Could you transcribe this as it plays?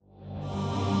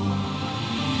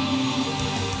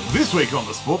This week on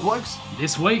the Sport Blokes.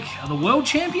 This week, are the world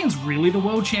champions really the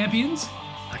world champions?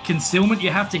 A concealment you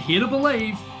have to hear to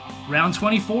believe. Round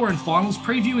 24 and finals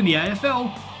preview in the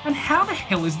AFL. And how the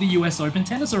hell is the US Open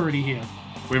tennis already here?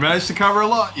 We managed to cover a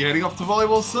lot. You're heading off to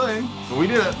volleyball soon, but we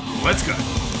did it. Let's go.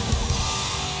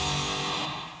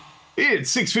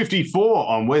 It's 6:54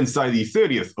 on Wednesday, the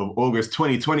 30th of August,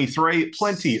 2023.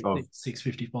 Plenty of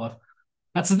 6:55.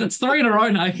 That's three in a row,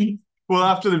 Nathan. Well,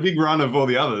 after the big run of all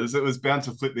the others, it was bound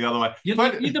to flip the other way. You're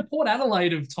the Port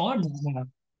Adelaide of time.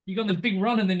 You got the big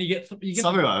run and then you get something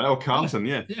like that. Or Carlton,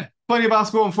 yeah. Yeah. Plenty of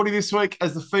basketball and footy this week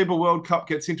as the FIBA World Cup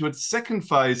gets into its second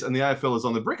phase and the AFL is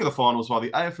on the brink of the finals while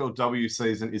the AFLW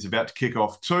season is about to kick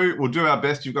off too. We'll do our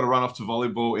best. You've got to run off to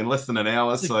volleyball in less than an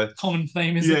hour. It's so a common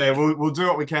theme, isn't it? Yeah, we'll do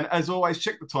what we can. As always,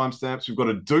 check the timestamps. We've got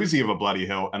a doozy of a bloody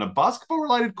hell and a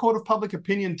basketball-related court of public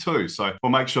opinion too. So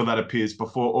we'll make sure that appears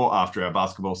before or after our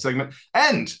basketball segment.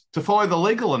 And to follow the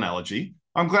legal analogy,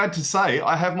 I'm glad to say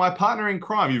I have my partner in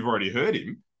crime. You've already heard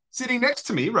him. Sitting next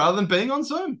to me rather than being on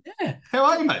Zoom. Yeah. How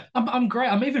are you, mate? I'm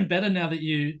great. I'm even better now that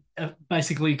you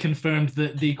basically confirmed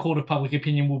that the court of public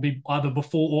opinion will be either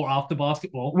before or after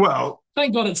basketball. Well,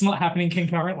 thank God it's not happening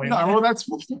concurrently. No, well, that's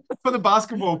for the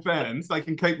basketball fans. They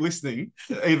can keep listening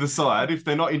either side if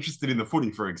they're not interested in the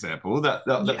footy, for example.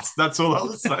 That's all I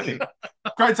was saying.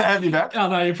 Great to have you back. Oh,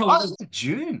 no, you're probably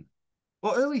June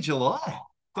or early July.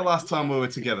 The last time we were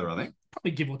together, I think.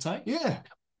 Probably give or take. Yeah.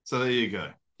 So there you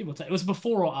go. It was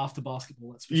before or after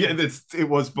basketball. That's for sure. Yeah, it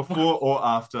was before or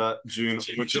after June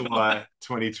or July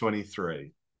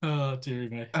 2023. Oh, dear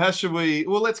me. How should we?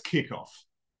 Well, let's kick off.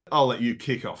 I'll let you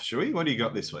kick off, shall we? What do you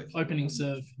got this week? Opening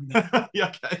serve.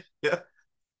 Yeah, okay. Yeah.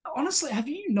 Honestly, have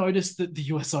you noticed that the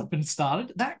US Open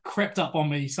started? That crept up on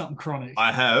me, something chronic.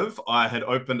 I have. I had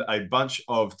opened a bunch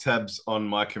of tabs on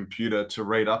my computer to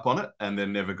read up on it and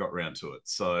then never got round to it.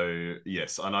 So,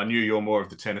 yes. And I knew you're more of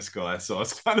the tennis guy. So I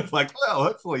was kind of like, well,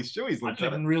 hopefully Shuey's looked at it. I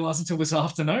didn't realise until this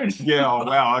afternoon. Yeah. Oh,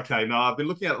 wow. Okay. No, I've been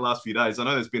looking at it the last few days. I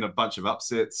know there's been a bunch of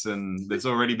upsets and there's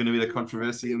already been a bit of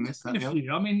controversy in this. I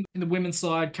mean, in the women's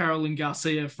side, Caroline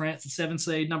Garcia, France, the 7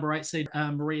 seed, number 8 seed,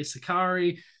 Maria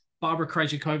Sakkari, Barbara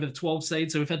Krejcikova, the 12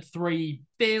 seed. So we've had 3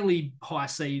 fairly high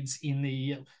seeds in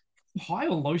the high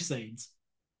or low seeds.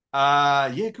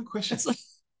 Yeah, good question.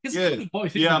 Yeah,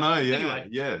 both. Yeah, I know. Yeah, anyway,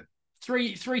 yeah.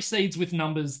 Three seeds with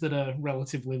numbers that are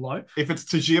relatively low. If it's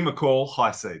Tajir McCall,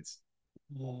 high seeds.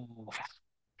 Oh.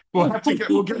 We'll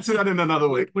get to that in another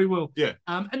week. We will. Yeah.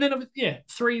 And then,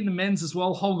 3 in the men's as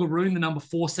well. Holger Rune, the number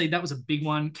 4 seed. That was a big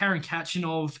one. Karen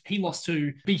Khachanov, he lost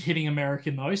to big hitting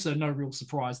American, though. So no real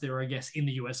surprise there, I guess, in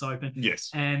the US Open.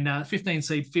 Yes. And 15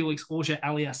 seed Felix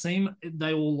Auger-Aliassime,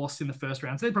 they all lost in the first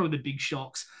round. So they're probably the big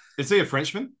shocks. Is he a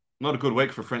Frenchman? Not a good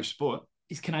week for French sport.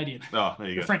 He's Canadian. Oh, there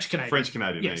you go. French-Canadian.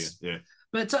 French-Canadian, yes. Yeah.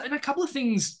 But and a couple of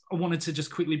things I wanted to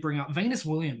just quickly bring up. Venus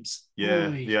Williams. Yeah,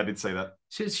 I did see that.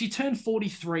 She turned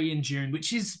 43 in June,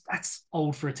 that's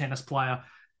old for a tennis player.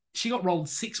 She got rolled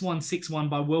 6-1, 6-1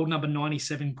 by world number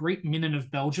 97, Greet Minnen of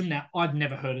Belgium. Now, I'd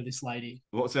never heard of this lady.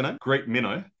 What's her name? Greet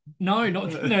Minnow? No,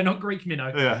 not Greek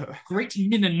Minnow. Yeah. Greet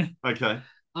Minnen. Okay.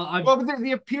 Well, but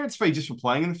the appearance fee just for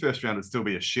playing in the first round would still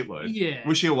be a shitload. Yeah.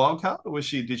 Was she a wild card or did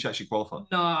she actually qualify?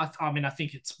 No, I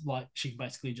think it's like she can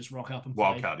basically just rock up and play.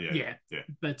 Wild card, yeah.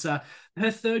 But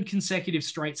her third consecutive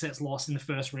straight sets loss in the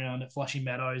first round at Flushing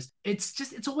Meadows.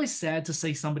 It's always sad to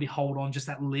see somebody hold on just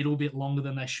that little bit longer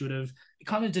than they should have. It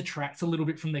kind of detracts a little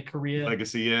bit from their career.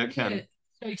 Legacy, yeah, it can.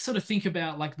 Yeah, you sort of think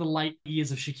about like the late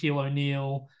years of Shaquille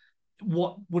O'Neal.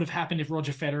 What would have happened if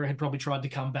Roger Federer had probably tried to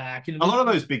come back? A lot of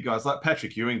those big guys, like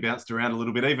Patrick Ewing, bounced around a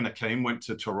little bit. Even Akeem went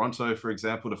to Toronto, for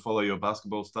example, to follow your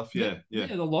basketball stuff. Yeah,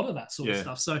 a lot of that sort of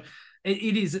stuff. So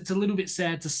it's a little bit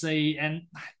sad to see. And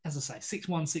as I say,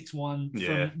 6-1, 6-1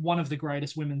 from one of the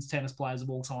greatest women's tennis players of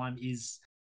all time it's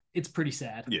pretty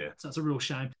sad. Yeah. So it's a real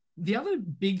shame. The other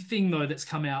big thing, though, that's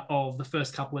come out of the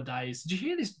first couple of days, did you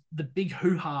hear the big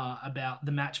hoo-ha about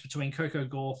the match between Coco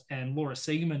Gauff and Laura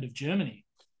Siegemund of Germany?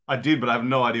 I did, but I have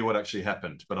no idea what actually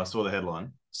happened. But I saw the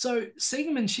headline. So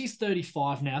Siegemund, she's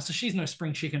 35 now, so she's no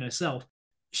spring chicken herself.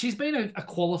 She's been a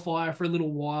qualifier for a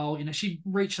little while. She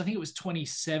reached, I think it was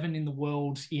 27 in the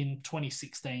world in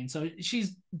 2016. So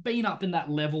she's been up in that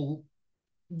level.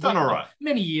 Done all right.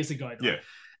 Many years ago, though. Yeah.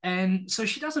 And so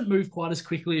she doesn't move quite as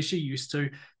quickly as she used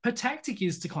to. Her tactic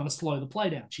is to kind of slow the play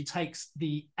down. She takes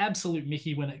the absolute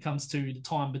mickey when it comes to the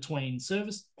time between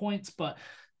service points, but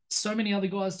so many other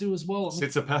guys do as well.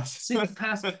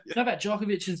 Tsitsipas. Novak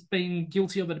Djokovic has been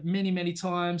guilty of it many, many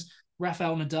times.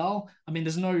 Rafael Nadal. I mean,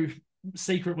 there's no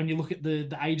secret when you look at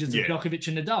the ages of Djokovic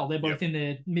and Nadal. They're both in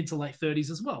their mid to late 30s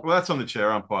as well. Well, that's on the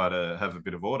chair umpire to have a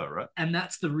bit of order, right? And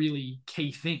that's the really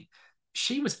key thing.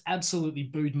 she was absolutely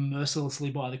booed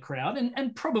mercilessly by the crowd,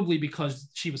 and probably because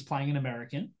she was playing an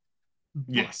American.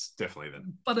 Yes, definitely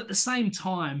then. But at the same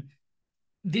time,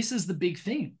 this is the big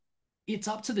thing. It's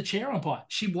up to the chair umpire.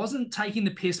 She wasn't taking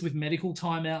the piss with medical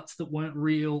timeouts that weren't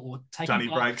real or taking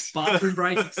breaks. bathroom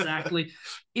breaks. Exactly.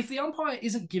 If the umpire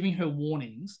isn't giving her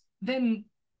warnings, then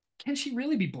can she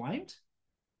really be blamed?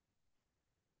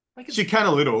 She can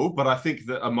a little, but I think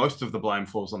that most of the blame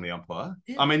falls on the umpire.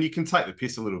 Yeah. I mean, you can take the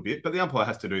piss a little bit, but the umpire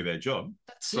has to do their job.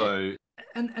 That's it.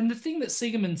 And the thing that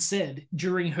Siegerman said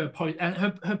during her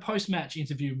post match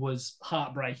interview was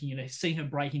heartbreaking. Seeing her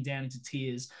breaking down into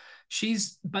tears.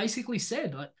 She's basically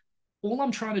said, like, all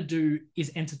I'm trying to do is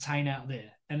entertain out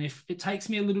there, and if it takes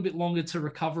me a little bit longer to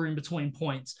recover in between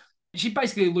points. She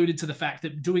basically alluded to the fact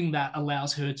that doing that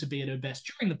allows her to be at her best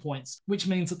during the points, which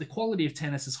means that the quality of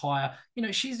tennis is higher.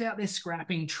 She's out there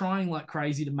scrapping, trying like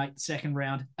crazy to make the second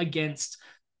round against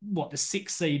the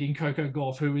 6th seed in Coco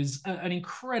Gauff, who is an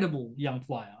incredible young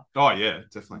player. Oh, yeah,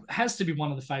 definitely. Has to be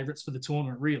one of the favorites for the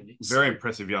tournament, really. Very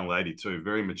impressive young lady, too.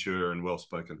 Very mature and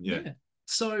well-spoken. Yeah.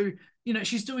 So,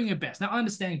 she's doing her best. Now, I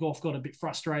understand Gauff got a bit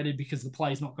frustrated because the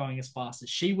play's not going as fast as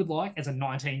she would like as a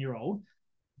 19-year-old.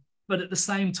 But at the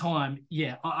same time,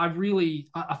 yeah, I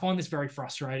find this very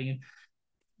frustrating. And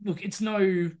look, it's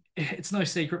no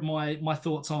secret my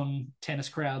thoughts on tennis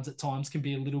crowds at times can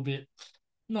be a little bit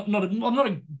I'm not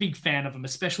a big fan of them,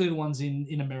 especially the ones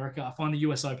in America. I find the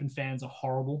US Open fans are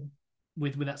horrible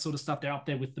with that sort of stuff. They're up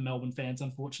there with the Melbourne fans,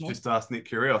 unfortunately. Just ask Nick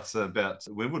Kyrgios about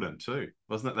Wimbledon too.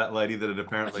 Wasn't it that lady that had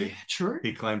apparently true.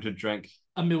 He claimed to drank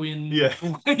a million. Yeah.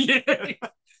 Yeah.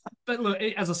 But look,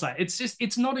 as I say,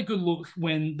 it's not a good look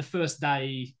when the first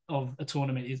day of a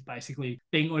tournament is basically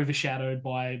being overshadowed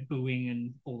by booing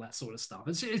and all that sort of stuff.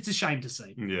 It's a shame to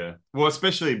see. Yeah. Well,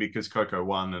 especially because Coco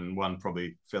won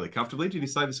probably fairly comfortably. Did you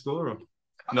say the score? Or?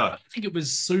 No. I think it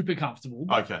was super comfortable.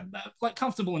 Okay. Like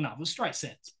comfortable enough. It was straight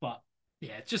sets. But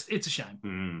yeah, it's a shame.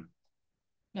 Mm.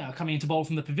 Now, coming into bowl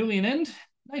from the pavilion end,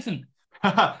 Nathan.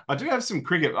 I do have some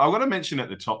cricket. I want to mention at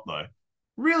the top, though,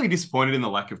 really disappointed in the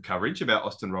lack of coverage about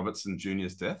Austin Robertson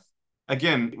Jr.'s death.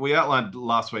 Again, we outlined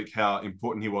last week how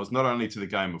important he was not only to the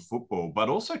game of football, but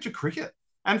also to cricket.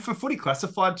 And for Footy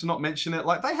Classified to not mention it,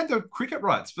 like they had the cricket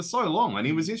rights for so long, and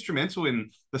he was instrumental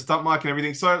in the stump mic and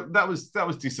everything. So that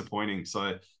was disappointing.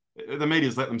 So the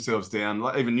media's let themselves down.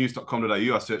 Like even news.com.au,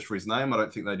 I searched for his name. I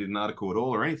don't think they did an article at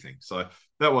all or anything. So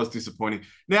that was disappointing.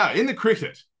 Now, in the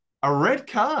cricket, a red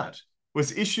card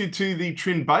was issued to the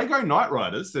Trinbago Knight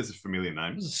Riders. There's a familiar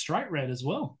name. It was a straight red as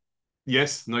well.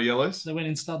 Yes, no yellows. They went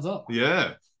in studs up.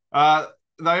 Yeah.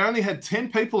 They only had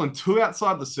 10 people and 2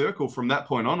 outside the circle from that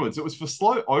point onwards. It was for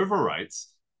slow over rates.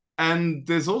 And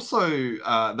there's also,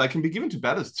 they can be given to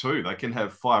batters too. They can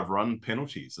have 5-run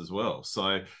penalties as well.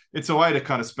 So it's a way to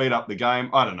kind of speed up the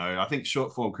game. I don't know. I think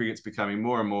short form cricket's becoming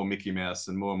more and more Mickey Mouse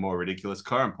and more ridiculous.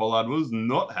 Kieran Pollard was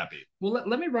not happy. Well,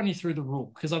 let me run you through the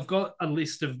rule because I've got a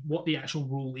list of what the actual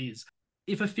rule is.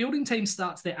 If a fielding team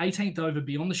starts their 18th over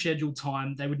beyond the scheduled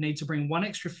time, they would need to bring 1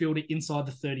 extra fielder inside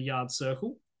the 30-yard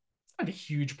circle. I have a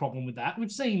huge problem with that.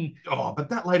 We've seen... Oh, but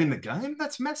that late in the game?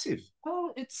 That's massive.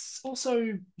 Well, it's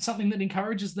also something that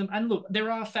encourages them. And look, there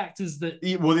are factors that...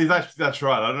 Yeah, well, that's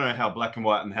right. I don't know how black and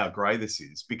white and how grey this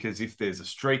is, because if there's a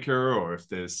streaker or if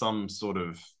there's some sort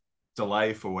of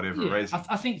delay for whatever reason...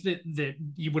 I think that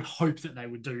you would hope that they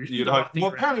would do. You'd hope.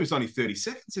 Well, apparently it was only 30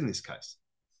 seconds in this case.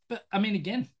 But, I mean,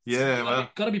 again... Yeah, well...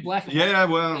 Got to be black and white. Yeah,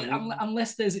 well...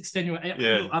 Unless there's extenuating...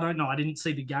 Yeah. I don't know. I didn't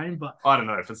see the game, but... I don't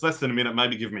know. If it's less than a minute,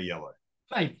 maybe give me yellow.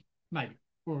 Maybe.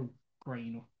 Or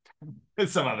green or...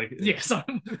 It's some other... Yeah,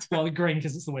 well, green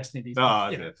because it's the West Indies. Oh,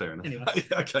 yeah, fair enough. Anyway.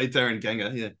 Okay, Darren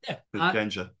Ganga, yeah.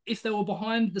 Ganga. If they were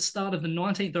behind the start of the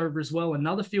 19th over as well,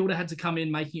 another fielder had to come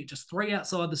in, making it just 3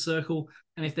 outside the circle.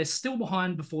 And if they're still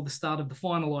behind before the start of the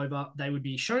final over, they would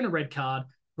be shown a red card,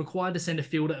 required to send a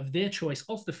fielder of their choice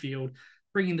off the field,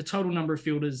 bringing the total number of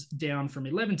fielders down from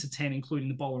 11 to 10, including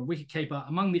the bowler and wicketkeeper.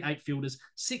 Among the 8 fielders,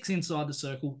 6 inside the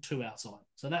circle, 2 outside.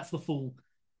 So that's the full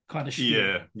kind of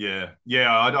shit. Yeah.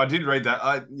 I did read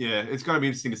that. It's going to be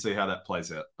interesting to see how that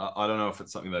plays out. I don't know if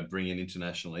it's something they'd bring in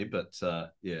internationally, but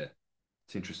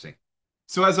it's interesting.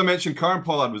 So as I mentioned, Kieran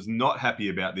Pollard was not happy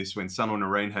about this when Sunil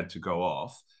Narine had to go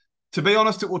off. To be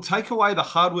honest, it will take away the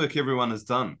hard work everyone has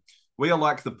done. We are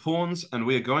like the pawns and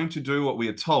we are going to do what we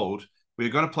are told. We are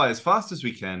going to play as fast as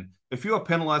we can. If you are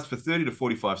penalised for 30 to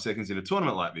 45 seconds in a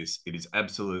tournament like this, it is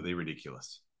absolutely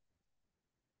ridiculous.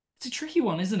 It's a tricky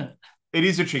one, isn't it? It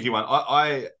is a tricky one.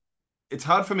 it's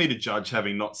hard for me to judge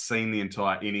having not seen the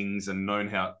entire innings and known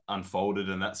how it unfolded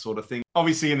and that sort of thing.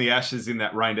 Obviously, in the Ashes, in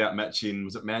that rained-out match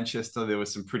was it Manchester, there were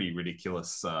some pretty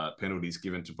ridiculous penalties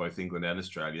given to both England and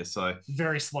Australia. So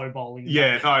very slow bowling.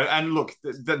 Yeah, no, and look,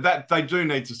 that they do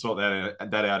need to sort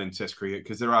that out in Test cricket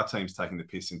because there are teams taking the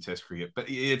piss in Test cricket. But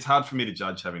it's hard for me to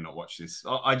judge having not watched this.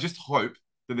 I just hope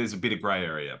that there's a bit of grey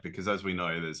area because, as we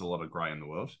know, there's a lot of grey in the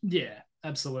world. Yeah,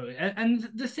 absolutely. And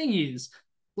the thing is,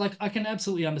 like, I can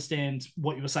absolutely understand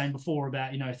what you were saying before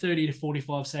about, 30 to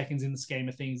 45 seconds in the scheme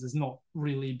of things is not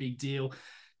really a big deal.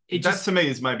 To me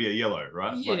is maybe a yellow,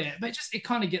 right? Yeah, but it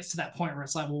kind of gets to that point where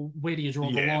it's like, well, where do you draw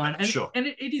the line? And, sure. And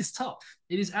it is tough.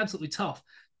 It is absolutely tough.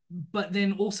 But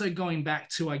then also going back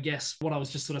to, I guess, what I was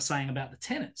just sort of saying about the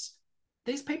tennis.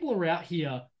 These people are out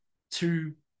here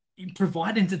to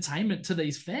provide entertainment to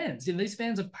these fans. These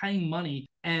fans are paying money,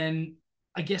 and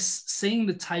I guess seeing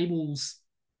the tables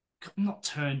not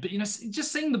turned, but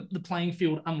just seeing the playing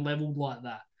field unleveled like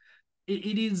that,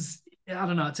 it is, I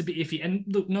don't know, it's a bit iffy. And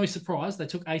look, no surprise, they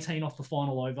took 18 off the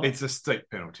final over. It's a steep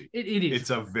penalty. It is. It's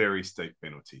a very steep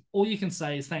penalty. All you can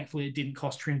say is thankfully it didn't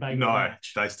cost Trinbago the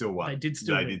match. They still won. They did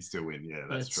still win. Yeah,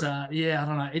 that's true. Yeah, I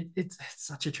don't know. It's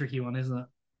such a tricky one, isn't it?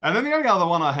 And then the only other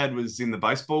one I had was in the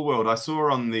baseball world. I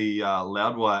saw on the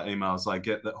Loudwire emails I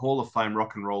get that Hall of Fame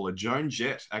rock and roller Joan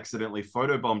Jett accidentally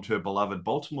photobombed her beloved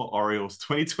Baltimore Orioles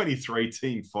 2023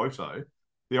 team photo.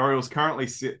 The Orioles currently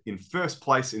sit in first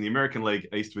place in the American League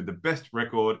East with the best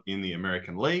record in the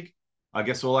American League. I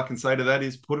guess all I can say to that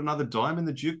is put another dime in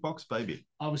the jukebox, baby.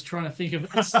 I was trying to think of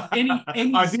any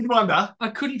I did wonder. I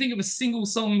couldn't think of a single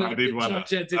song that Joan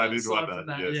Jett did. I did wonder.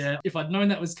 Yes. Yeah. If I'd known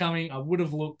that was coming, I would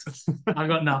have looked. I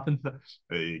got nothing.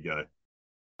 There you go.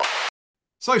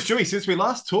 So, Stewie, since we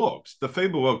last talked, the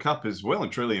FIBA World Cup is well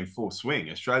and truly in full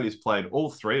swing. Australia's played all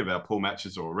 3 of our pool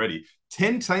matches already.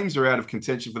 10 teams are out of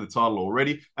contention for the title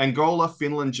already. Angola,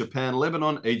 Finland, Japan,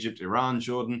 Lebanon, Egypt, Iran,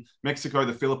 Jordan, Mexico,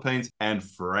 the Philippines, and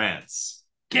France.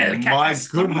 My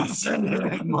goodness.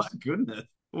 My goodness.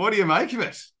 What do you make of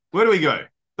it? Where do we go?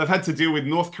 They've had to deal with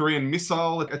North Korean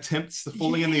missile attempts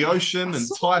falling in the ocean and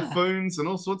typhoons and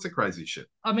all sorts of crazy shit.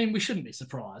 I mean, we shouldn't be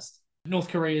surprised. North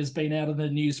Korea's been out of the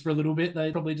news for a little bit.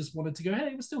 They probably just wanted to go,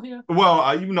 hey, we're still here. Well,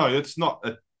 it's not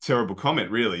a terrible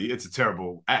comment, really. It's a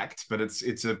terrible act, but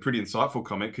it's a pretty insightful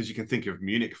comment because you can think of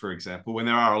Munich, for example, when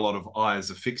there are a lot of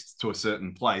eyes affixed to a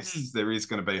certain place, there is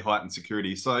going to be heightened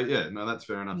security. So, yeah, no, that's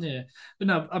fair enough. Yeah. But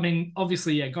no, I mean,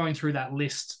 obviously, going through that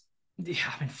list,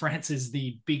 France is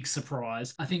the big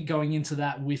surprise. I think going into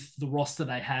that with the roster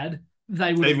they had,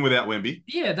 they would... Even without Wemby?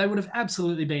 Yeah, they would have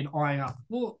absolutely been eyeing up.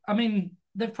 Well, I mean...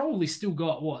 They've probably still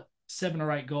got, 7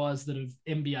 or 8 guys that have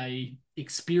NBA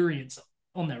experience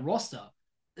on their roster.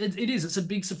 It's a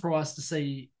big surprise to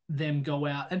see them go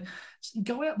out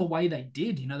the way they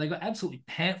did. They got absolutely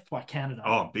panthed by Canada.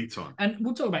 Oh, big time. And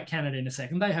we'll talk about Canada in a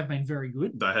second. They have been very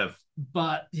good. They have.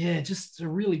 But yeah, just to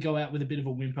really go out with a bit of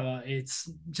a whimper,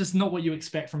 it's just not what you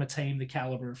expect from a team the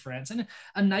caliber of France and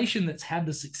a nation that's had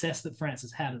the success that France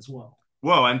has had as well.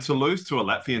 Well, and to lose to a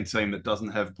Latvian team that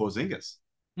doesn't have Porzingis.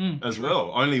 As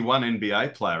well. Only one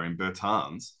NBA player in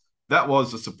Bertans. That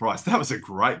was a surprise. That was a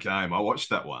great game. I watched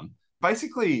that one.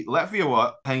 Basically, Latvia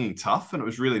were hanging tough and it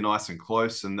was really nice and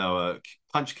close and they were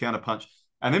punch, counter punch.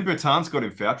 And then Bertans got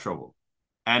in foul trouble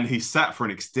and he sat for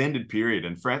an extended period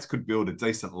and France could build a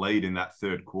decent lead in that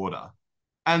third quarter.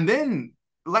 And then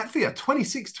Latvia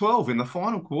 26-12 in the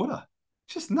final quarter.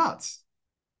 Just nuts.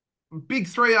 Big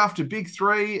 3 after big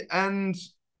 3 and...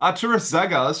 Arturas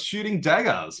Zagas shooting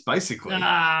daggers, basically.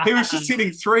 He was just hitting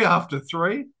 3 after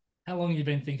 3. How long have you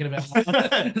been thinking about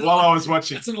that? While I was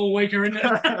watching. That's an all-weeker, isn't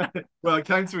it? Well, it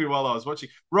came to me while I was watching.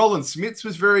 Roland Smits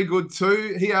was very good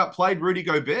too. He outplayed Rudy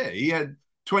Gobert. He had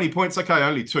 20 points. Okay,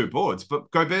 only 2 boards,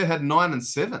 but Gobert had 9 and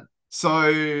 7. So,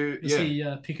 Is he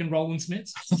picking Roland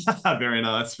Smits? Very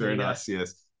nice, very nice,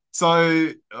 yes. So,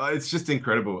 it's just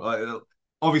incredible.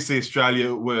 Obviously,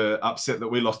 Australia were upset that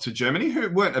we lost to Germany, who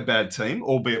weren't a bad team,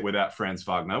 albeit without Franz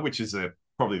Wagner, which is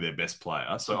probably their best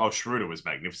player. So, Schroeder was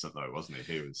magnificent, though, wasn't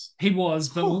he? He was,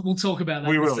 but we'll talk about that.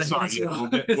 We will. Sorry,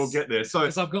 we'll get there. So,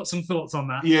 because I've got some thoughts on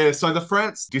that. Yeah. So the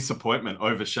France disappointment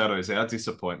overshadows our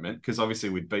disappointment because obviously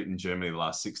we'd beaten Germany the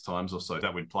last 6 times or so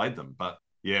that we'd played them, but.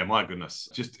 Yeah, my goodness.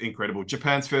 Just incredible.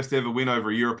 Japan's first ever win over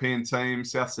a European team.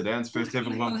 South Sudan's first ever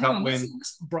World Cup win.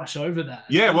 Let's brush over that.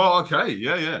 Yeah, well, okay.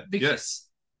 Yeah. Because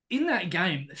in that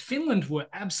game, Finland were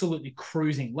absolutely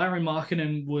cruising. Larry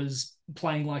Markkinen was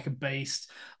playing like a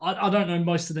beast. I don't know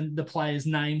most of the players'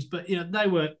 names, but they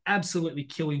were absolutely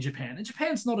killing Japan. And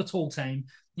Japan's not a tall team.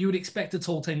 You would expect a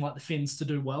tall team like the Finns to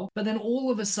do well. But then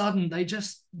all of a sudden,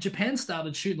 Japan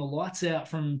started shooting the lights out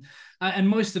from, and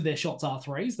most of their shots are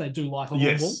threes. They do like a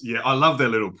long ball. Yeah, I love their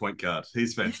little point guard.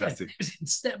 He's fantastic. Yeah,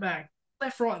 step back,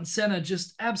 left, right, and center,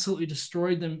 just absolutely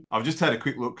destroyed them. I've just had a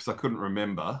quick look because I couldn't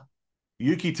remember.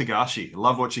 Yuki Tagashi,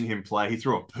 love watching him play. He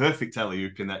threw a perfect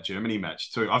alley-oop in that Germany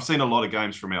match too. I've seen a lot of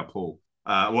games from our pool.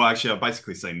 Well, actually, I've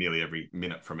basically seen nearly every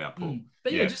minute from our pool.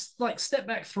 But yeah, just like step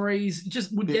back threes,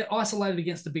 just would get isolated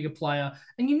against a bigger player,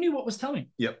 and you knew what was coming.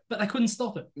 Yep. But they couldn't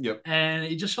stop it. Yep. And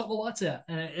he just shot the lights out,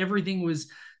 and everything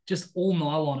was just all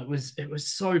nylon. It was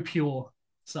so pure.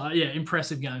 So, yeah,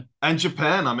 impressive game. And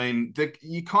Japan, I mean,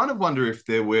 you kind of wonder if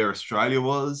they're where Australia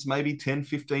was maybe 10,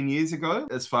 15 years ago,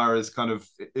 as far as kind of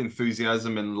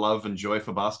enthusiasm and love and joy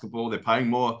for basketball. They're paying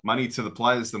more money to the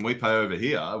players than we pay over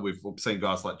here. We've seen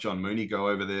guys like John Mooney go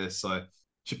over there. So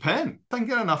Japan, if they can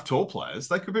get enough tall players,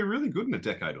 they could be really good in a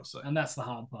decade or so. And that's the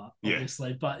hard part, obviously.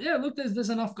 Yeah. But, yeah, look, there's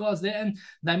enough guys there, and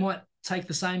they might take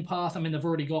the same path. I mean, they've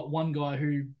already got one guy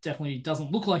who definitely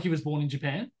doesn't look like he was born in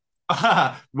Japan.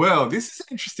 Well, this is an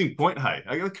interesting point, hey.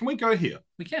 Can we go here?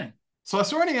 We can. So I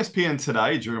saw on ESPN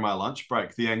today during my lunch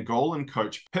break, the Angolan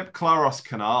coach Pep Claros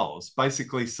Canals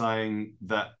basically saying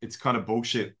that it's kind of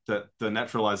bullshit that the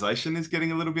naturalization is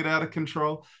getting a little bit out of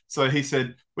control. So he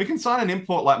said, we can sign an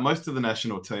import like most of the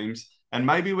national teams, and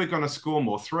maybe we're going to score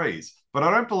more threes. But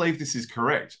I don't believe this is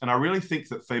correct. And I really think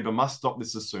that FIBA must stop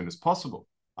this as soon as possible.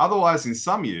 Otherwise, in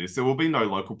some years, there will be no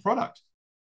local product.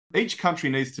 Each country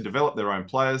needs to develop their own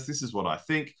players. This is what I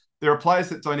think. There are players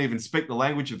that don't even speak the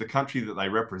language of the country that they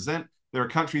represent. There are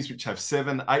countries which have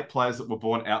 7, 8 players that were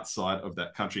born outside of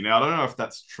that country. Now, I don't know if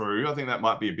that's true. I think that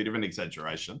might be a bit of an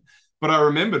exaggeration. But I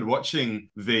remembered watching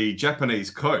the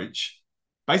Japanese coach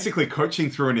basically coaching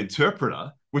through an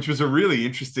interpreter, which was a really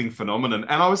interesting phenomenon.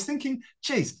 And I was thinking,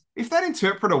 geez, if that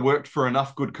interpreter worked for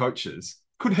enough good coaches,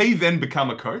 could he then become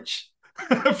a coach?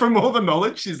 From all the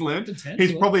knowledge he's learned?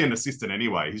 He's probably an assistant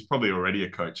anyway. He's probably already a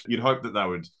coach. You'd hope that they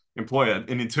would employ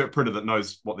an interpreter that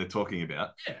knows what they're talking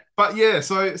about. Yeah. But yeah,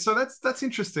 so that's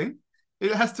interesting.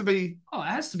 It has to be. Oh, it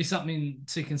has to be something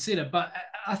to consider. But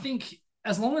I think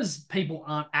as long as people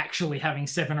aren't actually having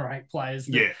 7 or 8 players,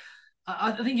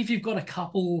 I think if you've got a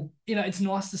couple, it's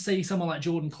nice to see someone like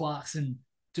Jordan Clarkson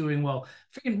doing well.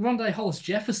 Freaking Rondae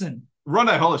Hollis-Jefferson.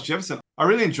 I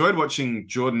really enjoyed watching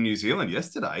Jordan New Zealand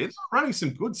yesterday. It's running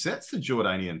some good sets, the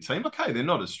Jordanian team. Okay, they're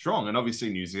not as strong, and obviously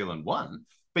New Zealand won.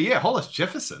 But yeah,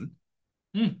 Hollis-Jefferson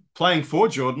playing for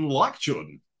Jordan like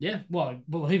Jordan. Yeah, well,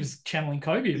 he was channeling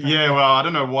Kobe. Apparently. Yeah, well, I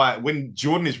don't know why. When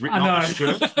Jordan is written on the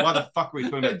shirt, why the fuck are we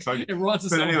talking about Kobe? It writes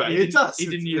but anyway, it does. He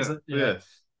didn't use it. Yeah.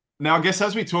 Now, I guess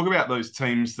as we talk about those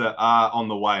teams that are on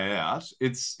the way out,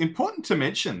 it's important to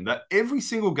mention that every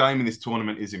single game in this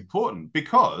tournament is important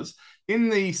because in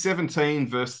the 17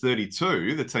 versus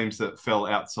 32, the teams that fell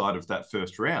outside of that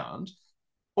first round,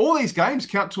 all these games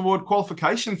count toward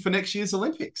qualification for next year's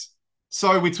Olympics.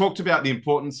 So we talked about the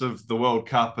importance of the World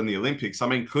Cup and the Olympics. I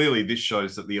mean, clearly this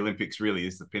shows that the Olympics really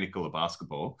is the pinnacle of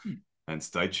basketball. And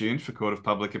stay tuned for Court of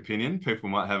Public Opinion. People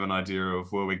might have an idea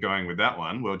of where we're going with that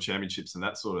one, World Championships and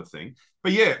that sort of thing.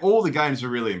 But yeah, all the games are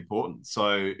really important.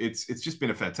 So it's just been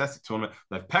a fantastic tournament.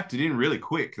 They've packed it in really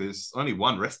quick. There's only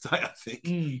one rest day, I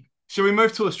think. Should we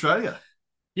move to Australia?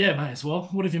 Yeah, may as well.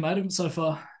 What have you made of it so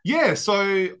far? Yeah,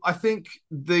 so I think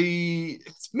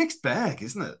it's mixed bag,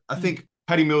 isn't it? I think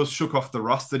Paddy Mills shook off the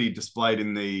rust that he displayed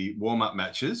in the warm-up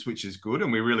matches, which is good,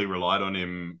 and we really relied on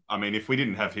him. I mean, if we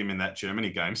didn't have him in that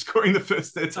Germany game scoring the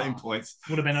first 13 points...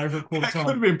 Would have been over a quarter time. That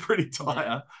could have been pretty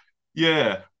dire.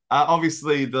 Yeah.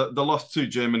 Obviously, the loss to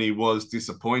Germany was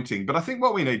disappointing, but I think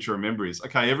what we need to remember is,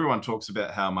 okay, everyone talks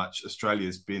about how much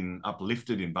Australia's been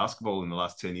uplifted in basketball in the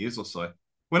last 10 years or so.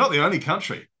 We're not the only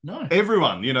country. No.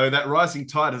 Everyone, that rising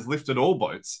tide has lifted all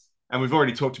boats. And we've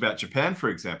already talked about Japan, for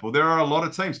example. There are a lot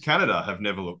of teams. Canada have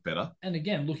never looked better. And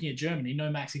again, looking at Germany, no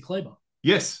Maxi Kleber.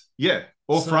 Yes, yeah.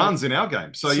 Or Franz in our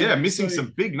game. So missing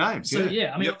some big names. So,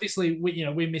 I mean, obviously,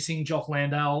 we're missing Jock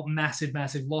Landale, massive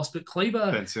loss. But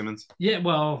Kleber... Ben Simmons. Yeah,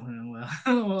 well...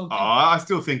 I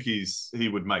still think he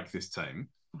would make this team.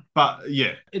 But,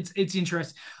 yeah. It's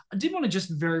interesting. I did want to just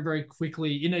very, very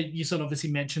quickly... you sort of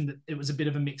obviously mentioned that it was a bit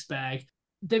of a mixed bag.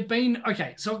 They've been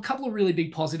okay. So a couple of really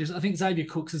big positives. I think Xavier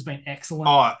Cooks has been excellent.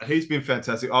 Oh, he's been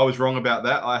fantastic. I was wrong about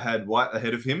that. I had White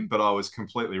ahead of him, but I was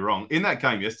completely wrong. In that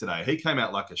game yesterday, he came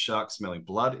out like a shark smelling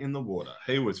blood in the water.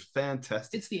 He was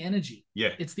fantastic. It's the energy.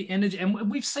 Yeah. It's the energy. And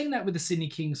we've seen that with the Sydney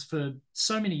Kings for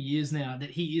so many years now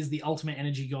that he is the ultimate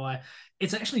energy guy.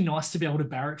 It's actually nice to be able to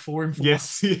barrack for him.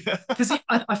 Yes. Yeah. Because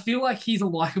I feel like he's a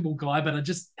likable guy, but I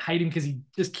just hate him because he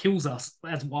just kills us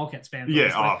as Wildcats fans.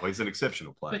 Yeah. Oh, he's an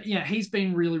exceptional player. But yeah, he's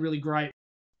been really, really great.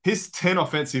 His 10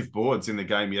 offensive boards in the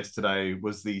game yesterday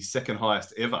was the second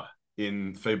highest ever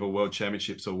in FIBA World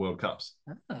Championships or World Cups.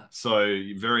 So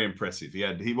very impressive.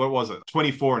 What was it?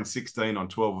 24 and 16 on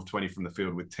 12 of 20 from the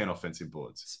field with 10 offensive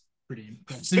boards. It's pretty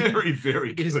impressive. Very,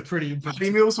 very good. It is pretty impressive.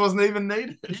 Patty Mills wasn't even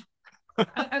needed.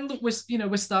 and look,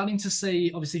 we're starting to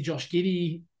see obviously Josh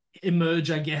Giddey emerge,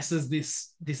 I guess, as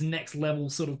this next level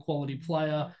sort of quality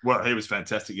player. Well, he was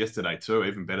fantastic yesterday too,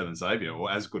 even better than Xavier, or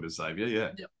as good as Xavier, yeah.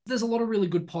 There's a lot of really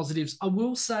good positives. I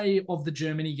will say of the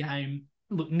Germany game,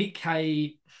 look, Nick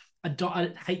Kay,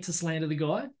 I hate to slander the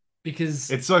guy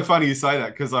because... It's so funny you say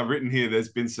that because I've written here there's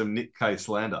been some Nick Kay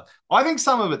slander. I think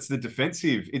some of it's the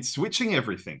defensive. It's switching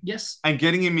everything. Yes. And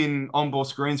getting him in on-ball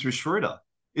screens with Schroeder.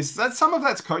 Some of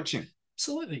that's coaching.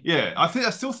 Absolutely. Yeah, I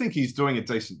still think he's doing a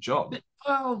decent job.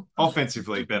 Well,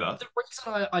 offensively better. The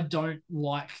reason I don't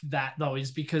like that though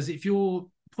is because if you're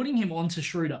putting him onto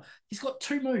Schroeder, he's got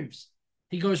two moves.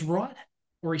 He goes right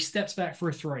or he steps back for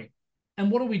a three. And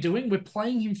what are we doing? We're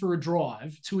playing him for a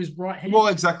drive to his right hand. Well,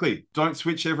 exactly. Don't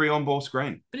switch every on-ball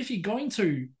screen. But if you're going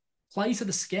to play to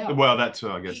the scout. Well, that too,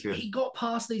 I guess, He got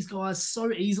past these guys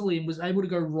so easily and was able to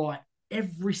go right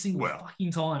every single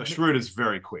fucking time. Schroeder's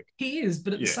very quick. He is,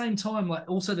 but at the same time, like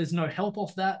also there's no help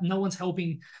off that. No one's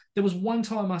helping. There was one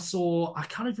time I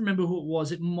can't even remember who it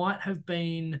was. It might have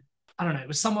been, I don't know, it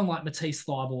was someone like Matisse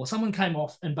Thybulle. Someone came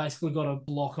off and basically got a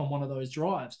block on one of those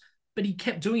drives. But he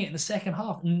kept doing it in the second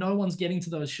half. No one's getting to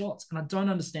those shots. And I don't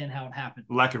understand how it happened.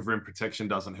 Lack of rim protection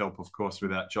doesn't help, of course,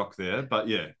 without Jock there. But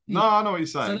no, I know what you're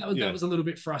saying. So that was a little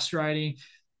bit frustrating.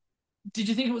 Did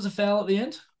you think it was a foul at the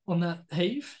end on that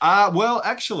heave? Well,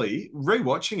 actually,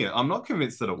 rewatching it, I'm not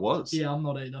convinced that it was. Yeah, I'm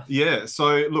not either. Yeah,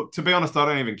 so look, to be honest, I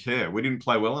don't even care. We didn't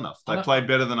play well enough. They played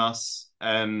better than us.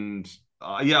 And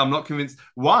I'm not convinced.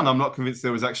 One, I'm not convinced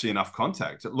there was actually enough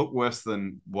contact. It looked worse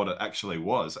than what it actually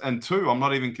was. And two, I'm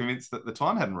not even convinced that the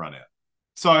time hadn't run out.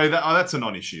 So that's a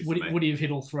non-issue for me. Would he have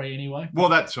hit all three anyway? Well,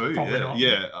 that too. Probably not.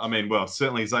 Yeah. I mean, well,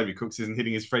 certainly Xavier Cooks isn't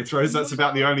hitting his free throws. That's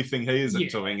about the only thing he isn't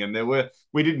doing. And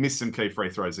we did miss some key free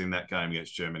throws in that game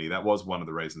against Germany. That was one of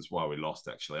the reasons why we lost,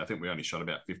 actually. I think we only shot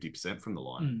about 50% from the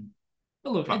line.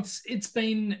 But look, it's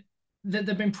been...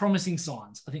 They've been promising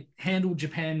signs. I think handled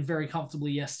Japan very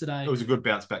comfortably yesterday. It was a good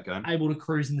bounce back game. Able to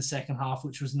cruise in the second half,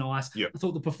 which was nice. Yep. I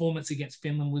thought the performance against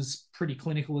Finland was pretty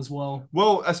clinical as well.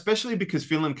 Well, especially because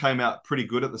Finland came out pretty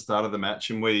good at the start of the match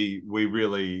and we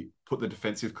really put the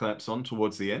defensive clamps on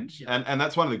towards the end. Yep. And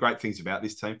that's one of the great things about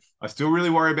this team. I still really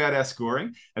worry about our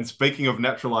scoring. And speaking of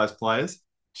naturalized players,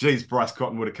 geez, Bryce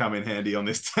Cotton would have come in handy on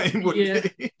this team,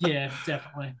 wouldn't he? Yeah,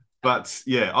 definitely. But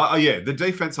the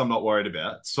defense I'm not worried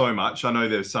about so much. I know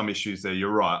there's some issues there. You're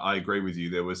right. I agree with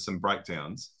you. There was some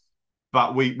breakdowns,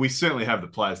 but we certainly have the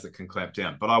players that can clamp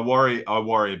down. But I worry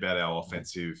about our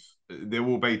offensive. There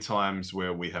will be times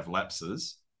where we have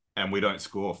lapses and we don't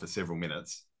score for several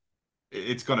minutes.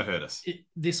 It's going to hurt us.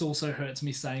 This also hurts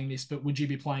me saying this, but would you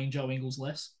be playing Joe Ingles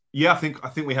less? Yeah, I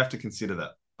think we have to consider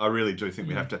that. I really do think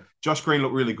we have to. Josh Green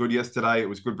looked really good yesterday. It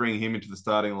was good bringing him into the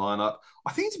starting lineup.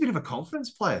 I think he's a bit of a confidence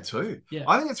player too. Yeah.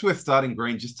 I think it's worth starting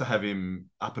Green just to have him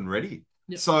up and ready.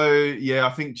 Yep. So,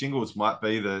 I think Jingles might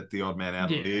be the odd man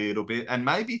out a little bit. And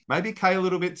maybe Kay a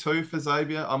little bit too for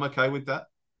Xavier. I'm okay with that.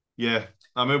 Yeah.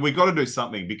 I mean, we got to do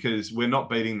something because we're not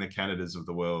beating the Canadas of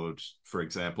the world, for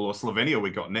example, or Slovenia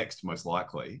we got next, most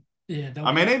likely. Yeah,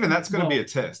 I mean, even that's going to be a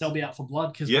test. They'll be out for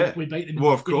blood because we beat them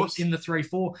of course. In the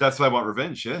 3-4. That's why they want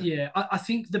revenge, yeah? Yeah, I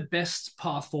think the best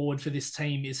path forward for this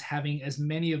team is having as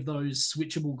many of those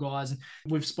switchable guys.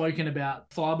 We've spoken about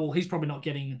Thybulle. He's probably not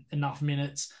getting enough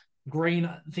minutes. Green,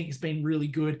 I think, has been really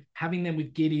good. Having them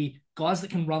with Giddey, guys that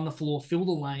can run the floor, fill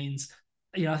the lanes.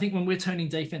 I think when we're turning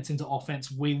defense into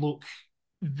offense, we look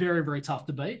very, very tough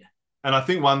to beat. And I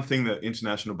think one thing that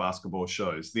international basketball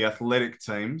shows, the athletic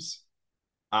teams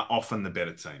are often the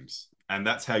better teams. And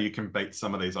that's how you can beat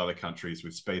some of these other countries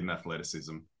with speed and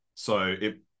athleticism. So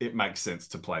it makes sense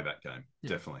to play that game.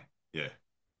 Yeah. Definitely. Yeah.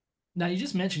 Now, you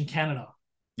just mentioned Canada.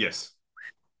 Yes.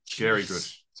 Scary good.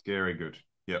 Scary good.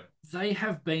 Yep. They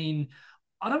have been,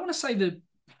 I don't want to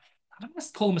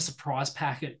call them a surprise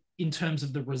packet in terms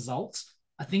of the results.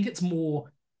 I think it's more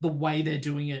the way they're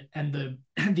doing it and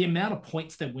the amount of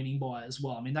points they're winning by as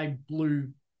well. I mean, they blew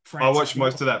France. I watched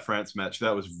most of that France match.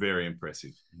 That was very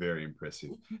impressive. Very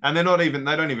impressive. And they don't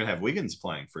even have Wiggins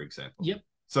playing, for example. Yep.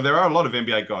 So there are a lot of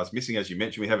NBA guys missing, as you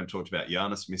mentioned. We haven't talked about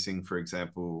Giannis missing, for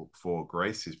example, for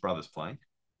Greece. His brother's playing.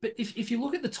 But if you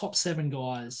look at the top 7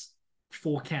 guys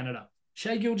for Canada,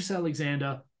 Shai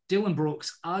Gilgeous-Alexander, Dylan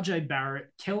Brooks, RJ Barrett,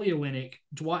 Kelly Olynyk,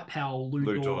 Dwight Powell,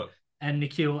 Lou Dort, and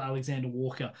Nickeil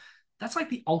Alexander-Walker, that's like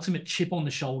the ultimate chip on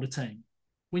the shoulder team.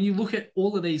 When you look at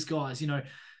all of these guys,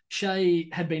 Shai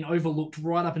had been overlooked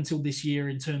right up until this year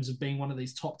in terms of being one of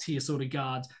these top tier sort of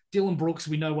guards. Dylan Brooks,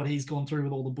 we know what he's gone through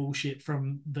with all the bullshit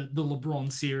from the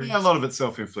LeBron series. Yeah, a lot of it's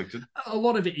self-inflicted. A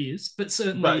lot of it is, but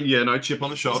certainly... But no chip on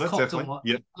the shoulder, definitely.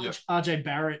 Yep. RJ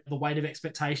Barrett, the weight of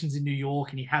expectations in New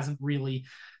York, and he hasn't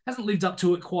lived up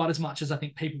to it quite as much as I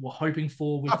think people were hoping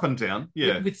for. Up and down,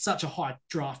 yeah. With such a high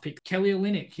draft pick. Kelly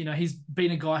Olynyk, he's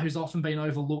been a guy who's often been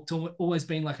overlooked, always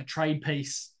been like a trade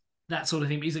piece, that sort of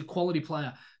thing. He's a quality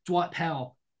player. Dwight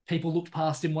Powell, people looked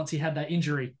past him once he had that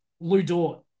injury. Lou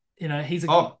Dort, he's a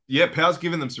guy. Oh, yeah, Powell's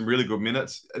given them some really good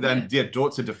minutes. And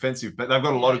Dort's a defensive, but they've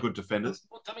got a lot of good defenders.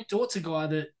 I mean, Dort's a guy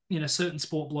that, certain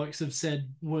sport blokes have said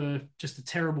were just a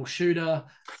terrible shooter.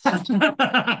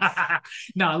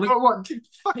 No, look, what?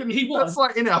 Fucking, he was. That's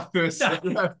like in our first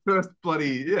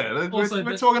bloody,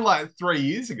 we're talking like 3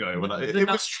 years ago. It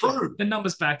was true. The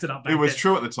numbers backed it up. It was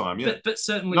true at the time, yeah. But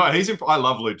certainly. No, I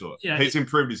love Lou Dort. Yeah, he's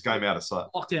improved his game out of sight.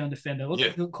 Lockdown defender.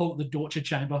 We'll call it the Dortcher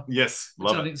chamber. Yes,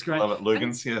 love it. I think it's great. Love it.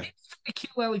 Lugans, yeah.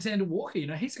 Nickeil Alexander-Walker,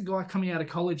 he's a guy coming out of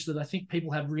college that I think people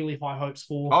had really high hopes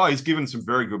for. Oh, he's given some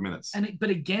very good minutes. But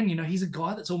again, he's a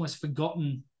guy that's almost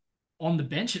forgotten on the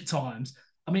bench at times.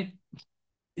 I mean,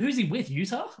 who's he with?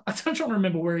 Utah? I'm trying to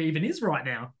remember where he even is right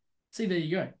now. See, there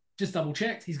you go. Just double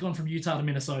checked. He's gone from Utah to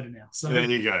Minnesota now. So there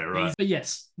you go, right. But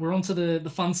yes, we're on to the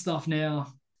fun stuff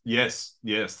now. Yes,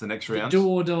 the next round. Do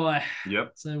or die.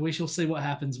 Yep. So we shall see what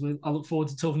happens. I look forward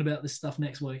to talking about this stuff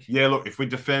next week. Yeah, look, if we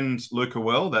defend Luka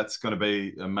well, that's going to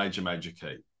be a major, major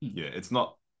key. Yeah, it's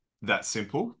not that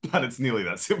simple, but it's nearly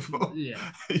that simple. Yeah,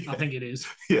 I think it is.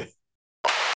 Yeah.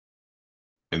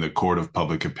 In the court of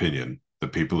public opinion, the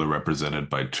people are represented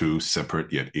by 2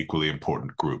 separate yet equally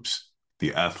important groups: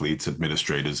 the athletes,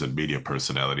 administrators, and media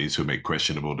personalities who make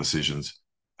questionable decisions,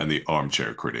 and the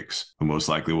armchair critics, who most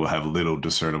likely will have little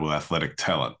discernible athletic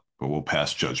talent, but will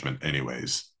pass judgment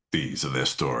anyways. These are their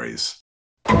stories.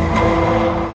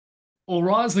 All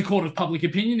rise, the court of public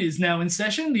opinion is now in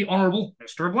session. The Honourable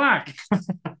Mr. Black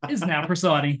is now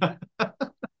presiding.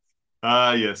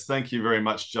 Yes, thank you very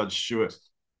much, Judge Stewart.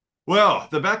 Well,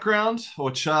 the background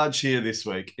or charge here this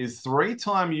week is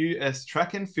 3-time US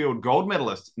track and field gold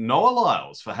medalist Noah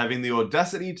Lyles for having the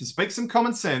audacity to speak some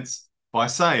common sense by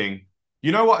saying,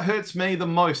 "You know what hurts me the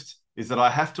most is that I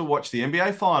have to watch the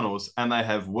NBA Finals and they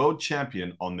have world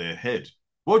champion on their head."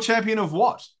 World champion of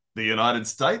what? The United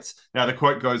States? Now, the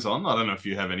quote goes on. I don't know if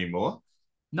you have any more.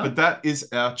 No. But that is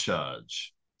our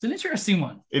charge. It's an interesting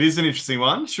one. It is an interesting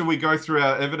one. Should we go through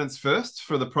our evidence first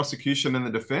for the prosecution and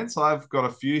the defense? I've got a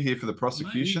few here for the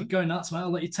prosecution. Mate, go nuts, mate. I'll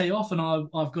let you tee off, and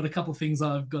I've got a couple of things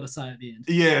I've got to say at the end.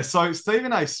 Yeah, so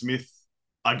Stephen A. Smith,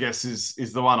 I guess,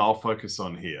 is the one I'll focus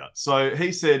on here. So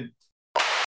he said...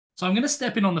 So I'm going to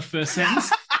step in on the first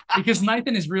sentence because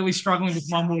Nathan is really struggling with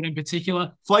one word in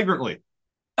particular. Flagrantly.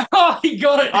 Oh, he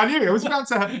got it. I knew it was about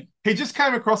to happen. He just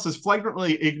came across as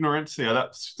flagrantly ignorant. Yeah,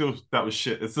 that was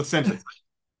shit. It's the sentence.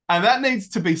 And that needs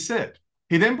to be said.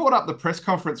 He then brought up the press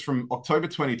conference from October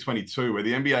 2022, where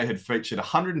the NBA had featured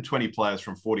 120 players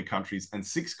from 40 countries and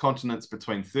 6 continents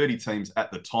between 30 teams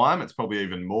at the time. It's probably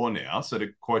even more now. So to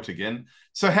quote again,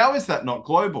 "So how is that not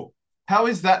global? How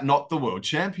is that not the world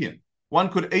champion? One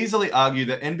could easily argue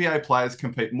that NBA players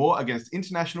compete more against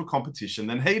international competition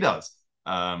than he does."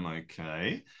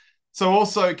 Okay. So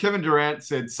also Kevin Durant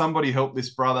said, "Somebody help this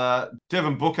brother."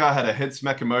 Devin Booker had a head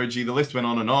smack emoji. The list went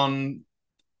on and on.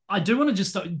 I do want to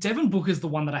just start. Devin Booker's the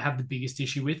one that I have the biggest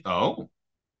issue with. Oh.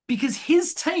 Because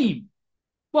his team,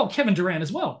 well, Kevin Durant as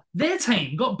well, their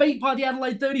team got beat by the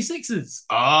Adelaide 36ers.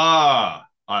 Ah,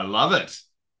 I love it.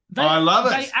 I love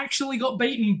it. They actually got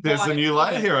beaten. There's a new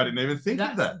layer here. I didn't even think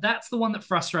of that. That's the one that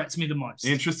frustrates me the most.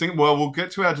 Interesting. Well, we'll get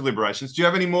to our deliberations. Do you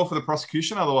have any more for the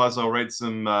prosecution? Otherwise, I'll read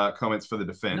some comments for the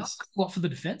defense. No, a lot for the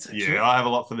defense, actually. Yeah, I have a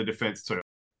lot for the defense too.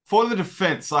 For the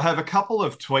defense, I have a couple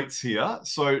of tweets here.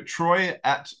 So Troy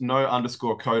at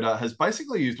 @no_coda has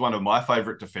basically used one of my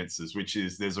favorite defenses, which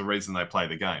is there's a reason they play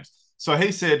the games. So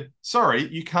he said, "Sorry,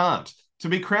 you can't. To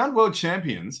be crowned world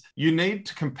champions, you need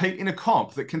to compete in a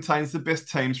comp that contains the best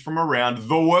teams from around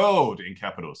the world, in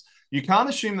capitals. You can't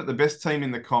assume that the best team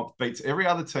in the comp beats every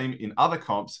other team in other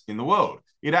comps in the world.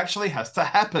 It actually has to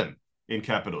happen, in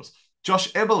capitals.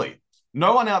 Josh Eberle.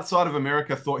 No one outside of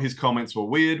America thought his comments were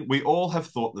weird. We all have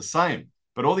thought the same.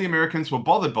 But all the Americans were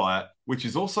bothered by it, which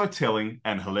is also telling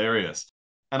and hilarious.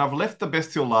 And I've left the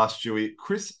best till last, Stewie.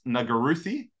 Chris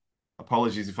Nagaruthi.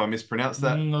 Apologies if I mispronounced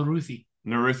that.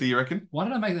 Naruthi, you reckon? Why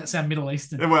did I make that sound Middle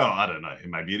Eastern? Well, I don't know.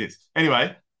 Maybe it is.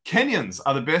 Anyway, Kenyans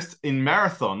are the best in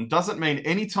marathon doesn't mean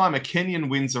anytime a Kenyan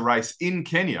wins a race in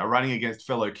Kenya running against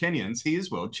fellow Kenyans, he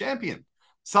is world champion.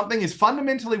 Something is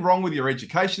fundamentally wrong with your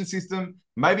education system.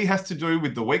 Maybe has to do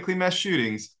with the weekly mass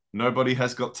shootings. Nobody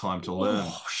has got time to learn.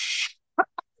 Oh,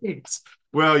 shit.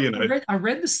 Well, you know. I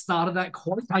read the start of that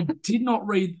quote. I did not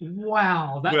read.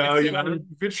 Wow.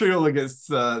 Vitriol against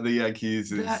the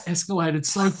Yankees is... That escalated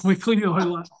so quickly.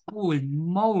 Like, holy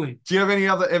moly. Do you have any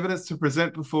other evidence to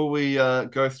present before we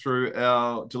go through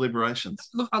our deliberations?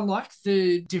 Look, I like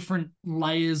the different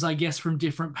layers, I guess, from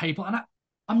different people. And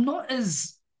I'm not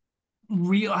as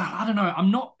real. I don't know.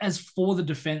 I'm not as for the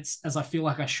defense as I feel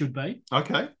like I should be.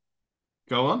 Okay.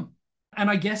 Go on. And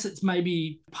I guess it's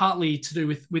maybe partly to do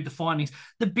with the findings.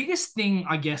 The biggest thing,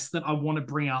 I guess, that I want to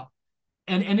bring up,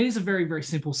 and it is a very, very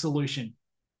simple solution.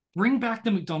 Bring back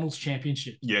the McDonald's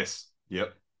Championship. Yes.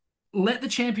 Yep. Let the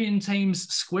champion teams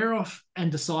square off and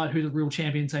decide who the real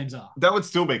champion teams are. That would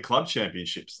still be club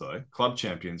championships, though. Club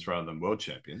champions rather than world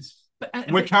champions.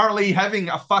 We're But currently having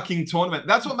a fucking tournament.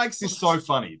 That's what makes this so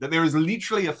funny, that there is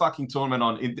literally a fucking tournament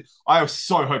on. I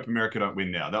so hope America don't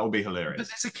win now. That will be hilarious. But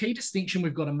there's a key distinction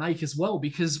we've got to make as well,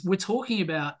 because we're talking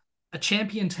about a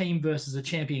champion team versus a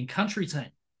champion country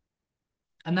team.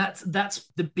 And that's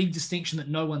the big distinction that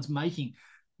no one's making.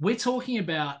 We're talking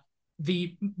about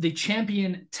the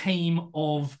champion team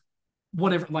of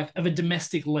whatever, like of a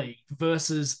domestic league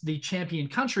versus the champion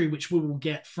country, which we will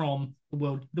get from the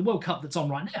World Cup that's on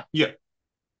right now. Yeah.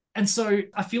 And so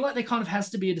I feel like there kind of has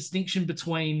to be a distinction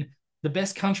between the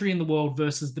best country in the world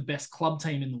versus the best club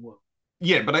team in the world.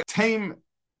 Yeah, but a team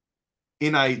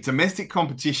in a domestic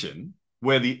competition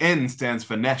where the N stands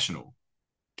for national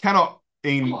cannot,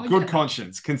 in good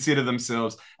conscience, consider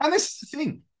themselves. And this is the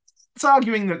thing. It's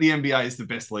arguing that the NBA is the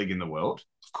best league in the world.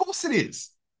 Of course it is.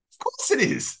 Of course it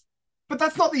is. But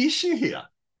that's not the issue here.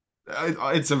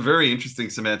 It's a very interesting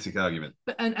semantic argument.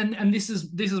 And this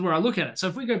is where I look at it. So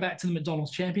if we go back to the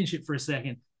McDonald's Championship for a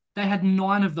second, they had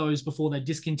 9 of those before they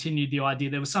discontinued the idea.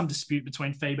 There was some dispute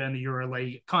between FIBA and the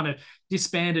EuroLeague, kind of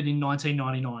disbanded in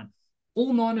 1999.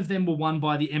 All 9 of them were won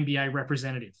by the NBA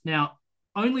representative. Now,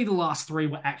 only the last 3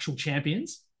 were actual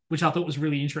champions, which I thought was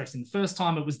really interesting. The first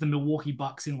time it was the Milwaukee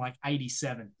Bucks in like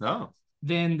 87. Oh.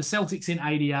 Then the Celtics in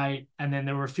 88, and then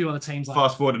there were a few other teams like...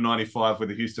 Fast forward to 95 with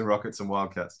the Houston Rockets and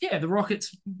Wildcats. Yeah, the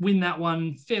Rockets win that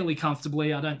one fairly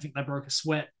comfortably. I don't think they broke a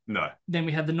sweat. No. Then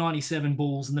we had the 97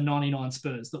 Bulls and the 99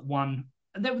 Spurs that won.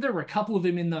 There were a couple of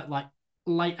them in the like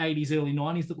late 80s, early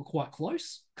 90s that were quite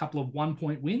close. A couple of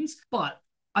 1-point wins. But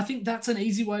I think that's an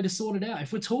easy way to sort it out.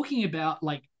 If we're talking about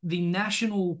like the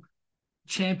national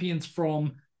champions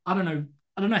from, I don't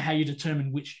know how you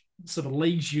determine which sort of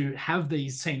leagues you have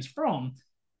these teams from,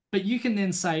 but you can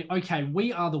then say, okay,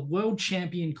 we are the world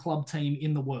champion club team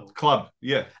in the world. Club,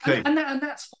 yeah. Okay. And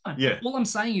that's fine. Yeah. All I'm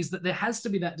saying is that there has to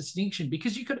be that distinction,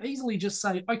 because you could easily just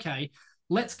say, okay,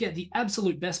 let's get the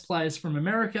absolute best players from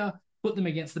America, put them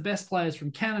against the best players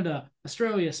from Canada,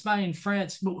 Australia, Spain,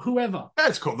 France, whoever.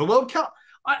 That's called the World Cup.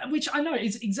 Which I know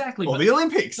is exactly. Or the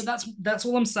Olympics. But that's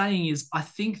all I'm saying is I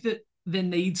think that there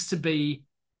needs to be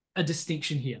a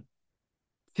distinction here,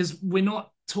 because we're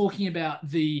not talking about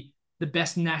the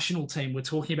best national team. We're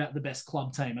talking about the best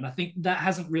club team. And I think that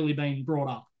hasn't really been brought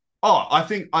up. Oh, I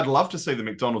think I'd love to see the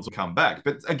McDonald's come back.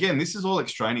 But again, this is all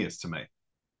extraneous to me.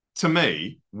 To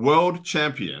me, world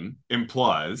champion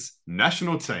implies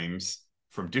national teams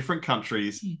from different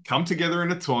countries come together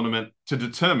in a tournament to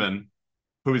determine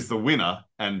who is the winner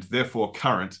and therefore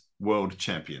current world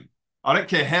champion. I don't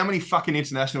care how many fucking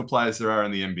international players there are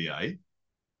in the NBA.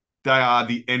 They are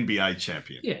the NBA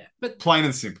champion. Yeah, but plain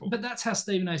and simple. But that's how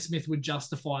Stephen A. Smith would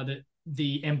justify that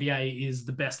the NBA is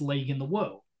the best league in the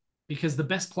world, because the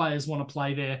best players want to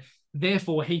play there.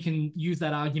 Therefore, he can use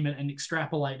that argument and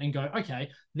extrapolate and go,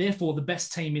 okay, therefore the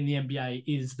best team in the NBA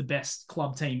is the best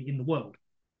club team in the world,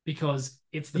 because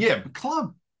it's the but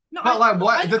club. No,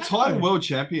 but the title world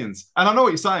champions, and I know what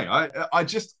you're saying. I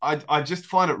just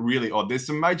find it really odd. There's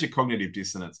some major cognitive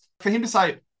dissonance for him to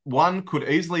say. One could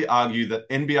easily argue that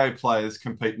NBA players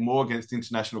compete more against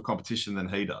international competition than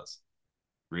he does.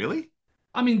 Really?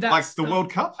 I mean, like the World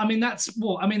Cup. I mean,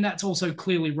 that's also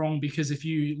clearly wrong because if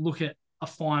you look at a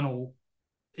final,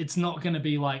 it's not going to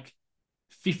be like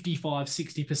 55,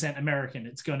 60% American.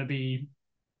 It's going to be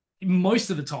most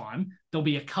of the time, there'll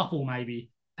be a couple maybe,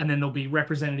 and then there'll be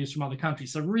representatives from other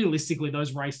countries. So realistically,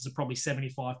 those races are probably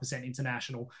 75%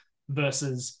 international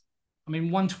versus, I mean,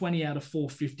 120 out of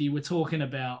 450. We're talking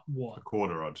about what? A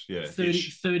quarter odd, yeah.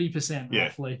 30%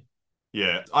 roughly.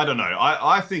 Yeah, I don't know.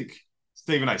 I think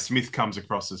Stephen A. Smith comes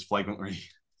across as flagrantly.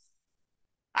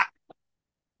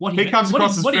 He comes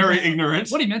across as very ignorant.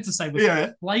 What he meant to say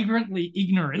was flagrantly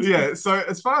ignorant. Yeah, so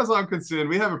as far as I'm concerned,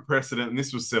 we have a precedent, and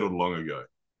this was settled long ago.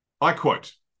 I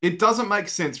quote, "It doesn't make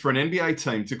sense for an NBA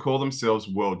team to call themselves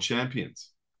world champions.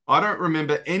 I don't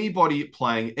remember anybody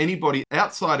playing anybody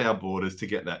outside our borders to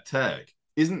get that tag.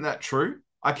 Isn't that true?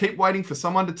 I keep waiting for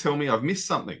someone to tell me I've missed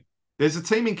something. There's a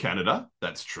team in Canada,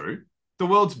 that's true. The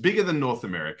world's bigger than North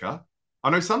America. I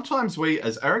know sometimes we,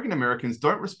 as arrogant Americans,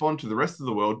 don't respond to the rest of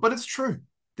the world, but it's true.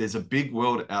 There's a big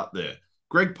world out there."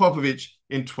 Greg Popovich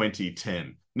in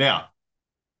 2010. Now,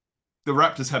 the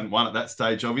Raptors hadn't won at that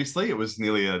stage, obviously. It was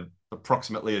nearly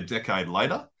approximately a decade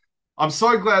later. I'm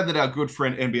so glad that our good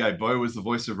friend NBA Bo was the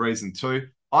voice of reason too.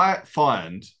 I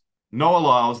find Noah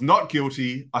Lyles not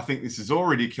guilty. I think this is all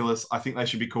ridiculous. I think they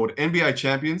should be called NBA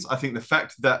champions. I think the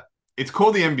fact that it's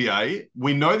called the NBA,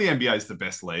 we know the NBA is the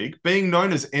best league. Being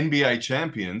known as NBA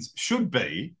champions should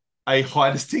be a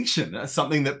high distinction. That's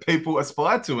something that people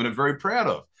aspire to and are very proud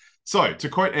of. So, to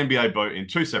quote NBA Bo in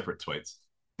two separate tweets,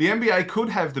 the NBA could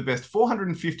have the best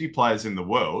 450 players in the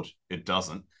world, it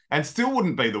doesn't, and still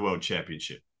wouldn't be the world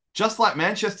championship. Just like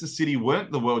Manchester City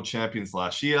weren't the world champions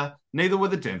last year, neither were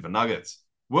the Denver Nuggets.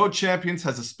 World champions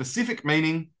has a specific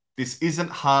meaning. This isn't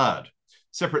hard.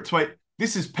 Separate tweet.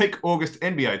 This is peak August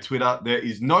NBA Twitter. There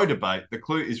is no debate. The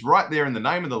clue is right there in the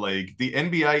name of the league. The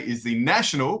NBA is the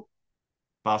National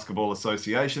Basketball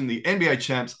Association. The NBA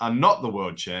champs are not the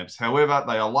world champs. However,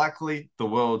 they are likely the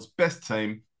world's best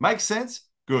team. Makes sense?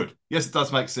 Good. Yes, it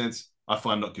does make sense. I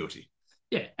find not guilty.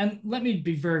 Yeah, and let me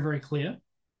be very, very clear.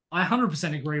 I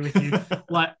 100% agree with you.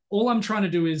 Like, all I'm trying to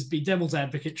do is be devil's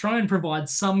advocate, try and provide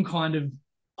some kind of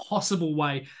possible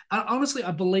way. Honestly,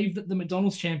 I believe that the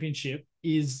McDonald's Championship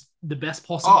is the best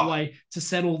possible way to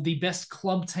settle the best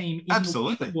club team in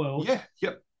the world. Yeah,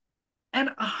 yep. And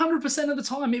 100% of the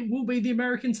time, it will be the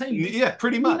American team. Yeah,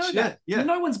 pretty much. Yeah.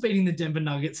 No one's beating the Denver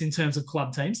Nuggets in terms of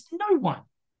club teams. No one.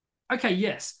 Okay,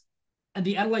 yes. And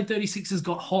the Adelaide 36ers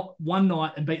got hot one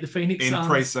night and beat the Phoenix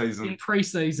Suns in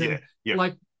preseason. Yeah.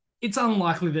 Like, it's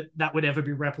unlikely that that would ever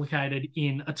be replicated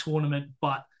in a tournament,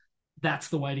 but that's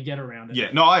the way to get around it.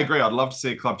 Yeah, no, I agree. I'd love to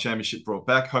see a club championship brought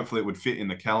back. Hopefully it would fit in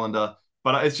the calendar.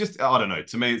 But it's just, I don't know.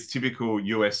 To me, it's typical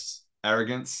US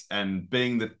arrogance, and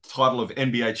being the title of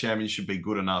NBA champion should be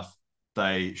good enough.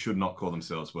 They should not call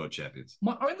themselves world champions.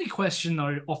 My only question,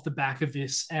 though, off the back of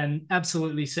this, and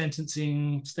absolutely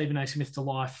sentencing Stephen A. Smith to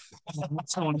life,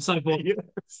 so on and so forth.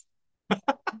 Yes.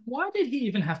 Why did he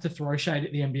even have to throw shade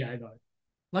at the NBA, though?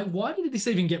 Like, why did this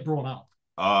even get brought up?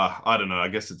 I don't know. I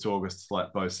guess it's August,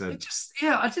 like Bo said. It just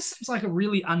seems like a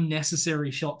really unnecessary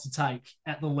shot to take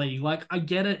at the league. Like, I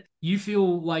get it. You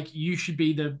feel like you should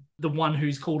be the one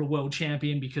who's called a world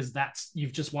champion because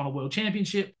you've just won a world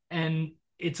championship, and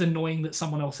it's annoying that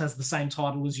someone else has the same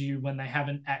title as you when they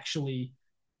haven't actually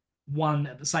won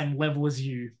at the same level as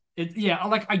you.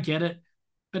 I get it.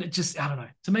 But it just, I don't know.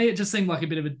 To me, it just seemed like a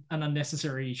bit of an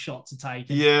unnecessary shot to take.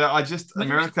 Yeah,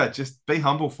 America, just be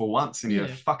humble for once in your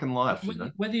fucking life.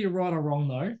 Whether you're right or wrong,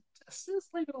 though, just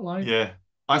leave it alone. Yeah.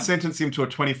 I sentenced him to a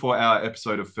 24-hour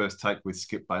episode of First Take with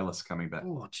Skip Bayless coming back.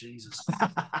 Oh, Jesus.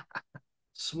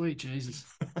 Sweet Jesus.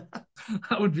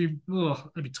 That'd be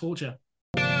torture.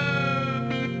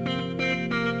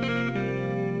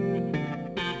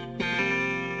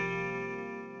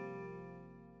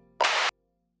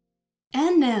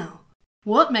 And now,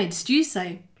 what made Stu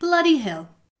say bloody hell?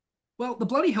 Well, the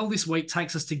bloody hell this week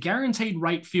takes us to Guaranteed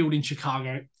Rate Field in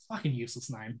Chicago. Fucking useless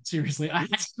name. Seriously.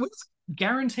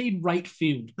 Guaranteed Rate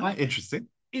Field. Interesting.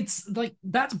 It's like,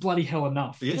 that's bloody hell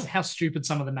enough. Yeah. Is how stupid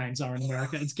some of the names are in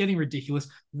America. It's getting ridiculous.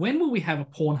 When will we have a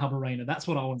Pornhub arena? That's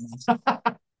what I want to know.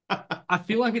 I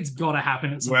feel like it's got to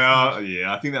happen at some point.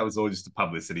 Yeah, I think that was all just a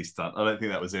publicity stunt. I don't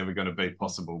think that was ever going to be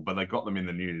possible, but they got them in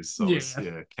the news. So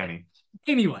canny.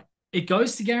 Anyway, it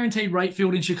goes to Guaranteed Rate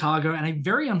Field in Chicago, and a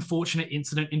very unfortunate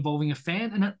incident involving a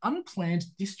fan and an unplanned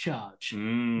discharge.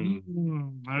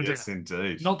 Yes,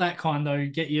 indeed. Not that kind, though.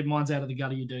 Get your minds out of the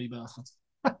gutter, you dirty bastards.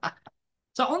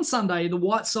 So on Sunday, the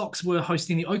White Sox were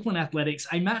hosting the Oakland Athletics,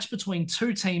 a match between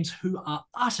two teams who are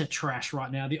utter trash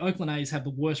right now. The Oakland A's have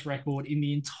the worst record in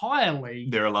the entire league.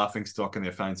 They're a laughing stock and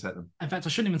their fans hate them. In fact, I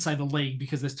shouldn't even say the league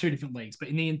because there's two different leagues, but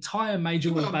in the entire Major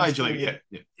League Baseball,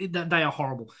 they are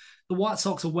horrible. The White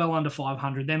Sox are well under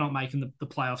 500. They're not making the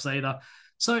playoffs either.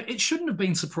 So it shouldn't have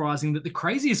been surprising that the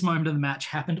craziest moment of the match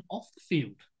happened off the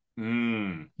field.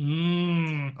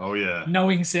 Oh, yeah.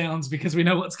 Knowing sounds because we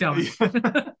know what's coming.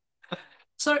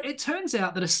 So it turns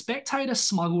out that a spectator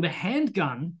smuggled a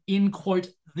handgun in, quote,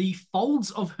 the folds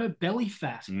of her belly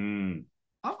fat.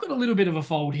 I've got a little bit of a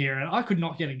fold here, and I could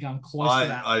not get a gun close to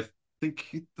that. I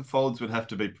think the folds would have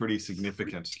to be pretty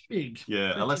significant. Big.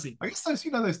 Yeah, unless, I guess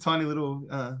those tiny little...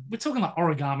 We're talking like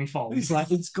origami folds.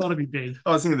 Like, it's got to be big.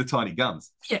 I was thinking the tiny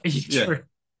guns. Yeah, true.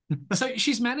 So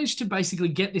she's managed to basically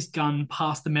get this gun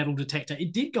past the metal detector.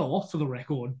 It did go off for the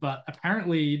record, but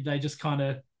apparently they just kind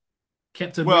of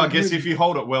kept it. Well, I guess if you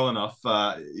hold it well enough,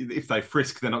 if they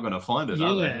frisk, they're not going to find it,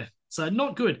 are they? So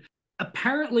not good.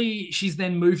 Apparently, she's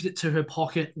then moved it to her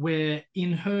pocket where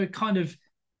in her kind of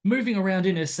moving around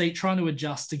in her seat, trying to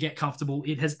adjust to get comfortable,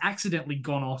 it has accidentally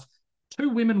gone off. 2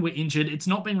 women were injured. It's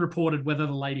not been reported whether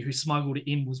the lady who smuggled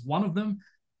it in was one of them,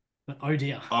 but oh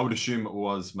dear. I would assume it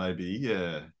was maybe,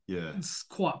 yeah. It's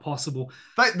quite possible.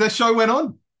 The show went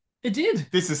on. It did.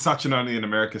 This is such an only in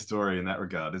America story in that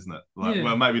regard, isn't it?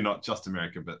 Well, maybe not just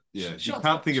America, but you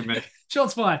can't think of many.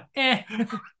 Shots fired.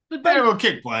 But we'll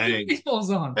keep playing.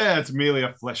 Baseball's on. Yeah, it's merely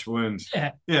a flesh wound.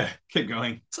 Yeah, keep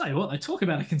going. Tell you what, they talk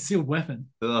about a concealed weapon.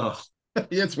 Ugh.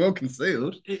 Yeah, it's well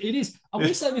concealed. It is. I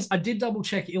will say this. I did double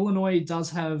check. Illinois does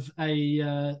have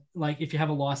a, if you have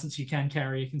a license, you can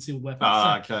carry a concealed weapon.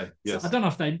 Okay. Yes. So I don't know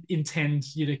if they intend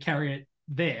you to carry it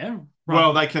there.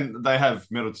 Well, they have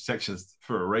metal detectors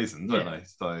for a reason, don't they?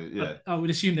 So, yeah. I would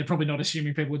assume they're probably not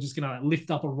assuming people are just going to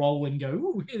lift up a roll and go,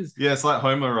 ooh, here's... Yeah, it's like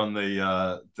Homer on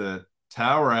the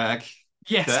tower rack.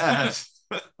 Yes.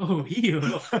 Oh,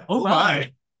 ew. Oh,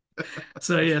 my.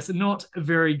 So, yes, not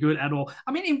very good at all.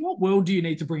 I mean, in what world do you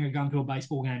need to bring a gun to a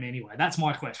baseball game anyway? That's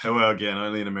my question. Well, again,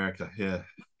 only in America, yeah.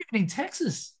 Even in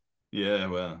Texas. Yeah,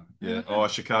 well, yeah. Oh,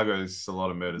 Chicago's a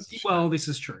lot of murders. Well, this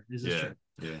is true. This is true.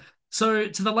 Yeah. So,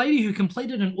 to the lady who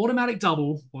completed an automatic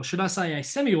double, or should I say a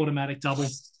semi-automatic double,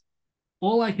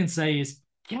 all I can say is,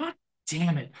 God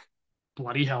damn it.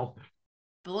 Bloody hell.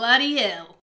 Bloody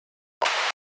hell.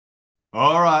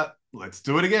 All right, let's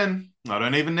do it again. I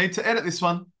don't even need to edit this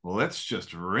one. Let's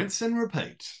just rinse and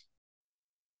repeat.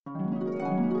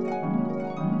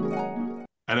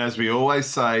 And as we always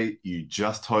say, you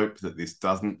just hope that this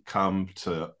doesn't come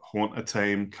to haunt a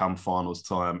team come finals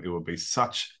time. It would be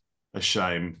such a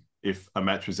shame if a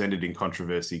match was ended in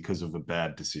controversy because of a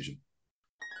bad decision.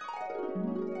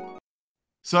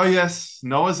 So yes,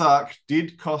 Noah's Ark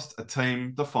did cost a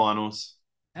team the finals.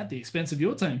 At the expense of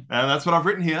your team. And that's what I've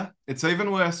written here. It's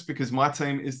even worse because my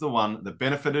team is the one that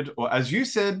benefited, or as you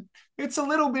said, it's a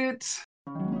little bit...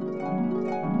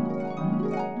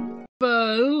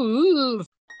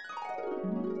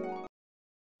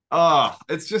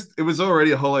 it was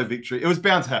already a hollow victory. It was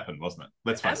bound to happen, wasn't it?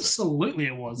 Let's face it. Absolutely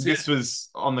it was. This was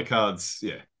on the cards,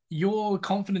 yeah. Your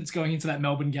confidence going into that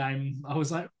Melbourne game, I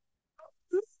was like...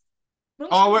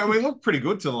 we looked pretty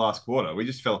good to the last quarter. We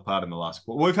just fell apart in the last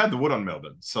quarter. Well, we've had the wood on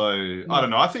Melbourne. So, I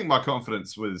don't know. I think my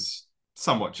confidence was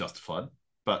somewhat justified.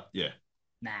 But, yeah.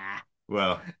 Nah.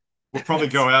 Well, we'll probably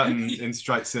go out in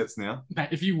straight sets now.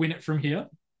 Matt, if you win it from here...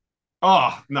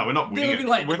 Oh, no, we're not winning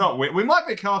it. We're not. We might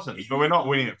be Carlton, but we're not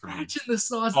winning it from here. Imagine the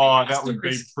size of the asterisk. That would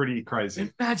be pretty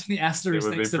crazy. Imagine the asterisk. It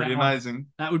would be pretty amazing.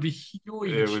 That would be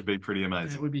huge. It would be pretty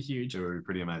amazing. It would be huge. It would be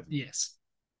pretty amazing. Yes.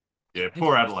 Yeah,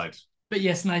 poor Adelaide. But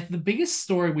yes, Nathan, the biggest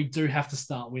story we do have to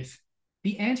start with,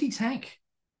 the anti-tank.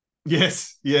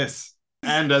 Yes.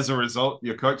 And as a result,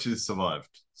 your coach has survived.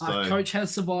 Our coach has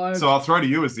survived. So I'll throw to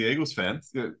you as the Eagles fan.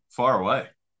 Fire away.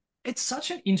 It's such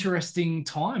an interesting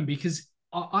time because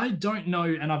I don't know,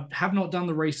 and I have not done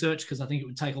the research because I think it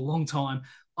would take a long time.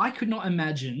 I could not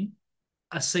imagine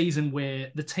a season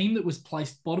where the team that was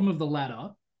placed bottom of the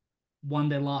ladder won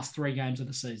their last 3 games of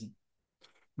the season.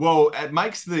 Well, it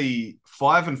makes the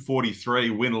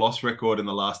 5-43 win-loss record in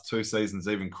the last 2 seasons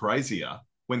even crazier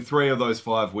when 3 of those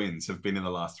 5 wins have been in the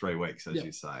last 3 weeks, as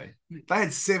you say. They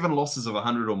had 7 losses of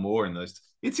 100 or more in those.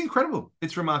 It's incredible.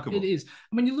 It's remarkable. It is.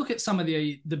 I mean, you look at some of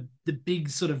the big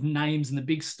sort of names and the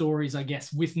big stories, I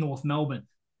guess, with North Melbourne.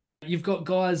 You've got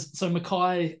guys, so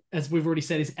Mackay, as we've already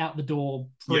said, is out the door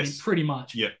pretty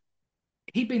much. Yeah.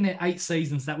 He'd been there 8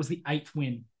 seasons. That was the 8th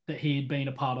win. that he had been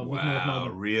a part of with North Wow,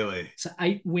 Melbourne. really? So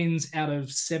 8 wins out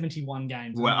of 71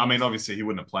 games. Well, I mean, obviously he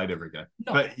wouldn't have played every game.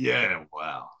 No. But yeah,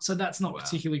 wow. So that's not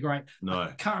particularly great. No.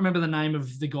 I can't remember the name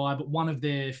of the guy, but one of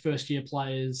their first-year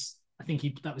players, I think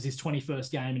that was his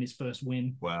 21st game and his first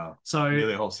win. Wow. So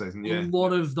nearly a whole season, yeah. A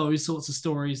lot of those sorts of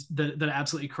stories that are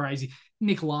absolutely crazy.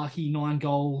 Nick Larkey, 9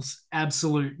 goals,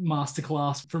 absolute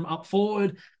masterclass from up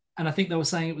forward. And I think they were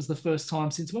saying it was the first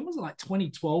time since, when was it, like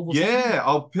 2012 or something? Yeah,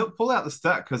 I'll pull out the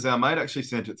stat because our mate actually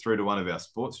sent it through to one of our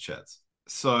sports chats.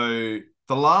 So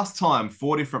the last time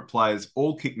 4 different players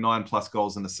all kicked 9+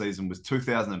 goals in a season was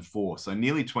 2004, so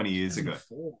nearly 20 years ago.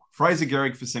 Fraser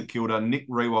Gehrig for St Kilda, Nick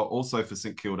Rewell also for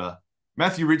St Kilda,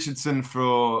 Matthew Richardson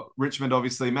for Richmond,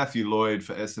 obviously, Matthew Lloyd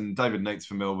for Essendon, David Neitz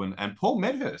for Melbourne, and Paul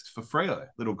Medhurst for Freo,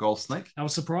 little goal snake. I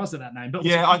was surprised at that name. But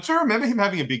yeah, I do remember him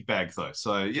having a big bag, though.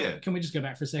 So, yeah. Can we just go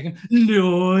back for a second?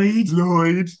 Lloyd.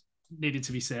 Lloyd. Needed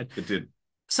to be said. It did.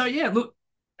 So, yeah, look,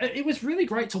 it was really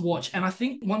great to watch. And I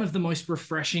think one of the most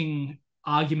refreshing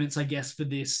arguments, I guess, for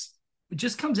this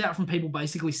just comes out from people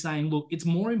basically saying, look, it's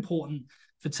more important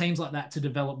for teams like that to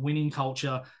develop winning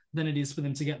culture than it is for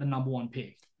them to get the #1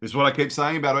 pick. This is what I keep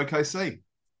saying about OKC.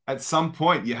 At some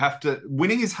point, you have to...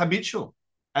 Winning is habitual.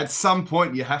 At some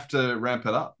point, you have to ramp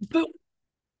it up. But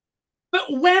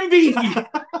Wemby!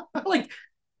 Like...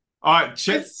 All right,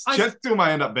 Chet still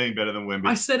may end up being better than Wemby.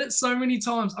 I said it so many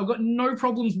times. I've got no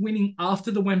problems winning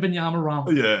after the Wembanyama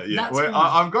run. Yeah. Well,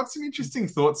 I've got some interesting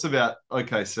thoughts about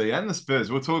OKC and the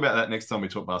Spurs. We'll talk about that next time we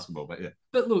talk basketball, but yeah.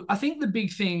 But look, I think the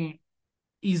big thing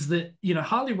is that,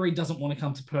 Harley Reid doesn't want to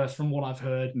come to Perth from what I've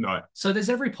heard. No. So there's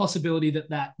every possibility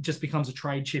that just becomes a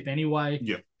trade chip anyway.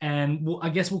 Yeah. And I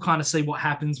guess we'll kind of see what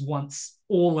happens once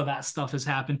all of that stuff has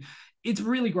happened. It's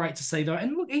really great to see, though.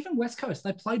 And look, even West Coast,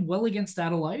 they played well against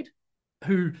Adelaide,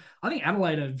 who I think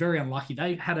Adelaide are very unlucky.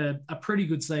 They had a pretty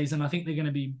good season. I think they're going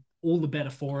to be all the better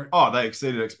for it. Oh, they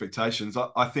exceeded expectations.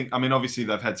 I think, obviously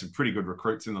they've had some pretty good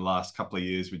recruits in the last couple of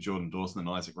years with Jordan Dawson and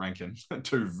Isaac Rankin,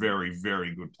 2 very,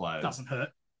 very good players. Doesn't hurt.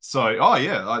 So,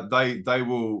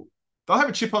 they'll have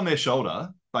a chip on their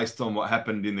shoulder based on what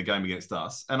happened in the game against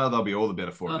us, and they'll be all the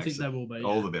better for it. I think they will be.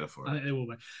 All the better for it. I think they will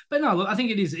be. But no, look, I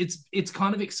think it is. It's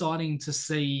kind of exciting to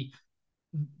see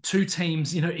 2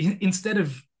 teams, instead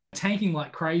of tanking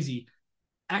like crazy,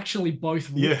 actually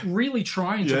both really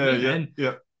trying to win.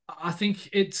 And I think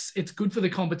it's good for the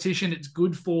competition. It's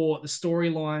good for the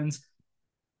storylines.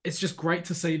 It's just great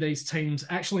to see these teams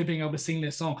actually being able to sing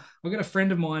their song. I've got a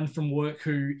friend of mine from work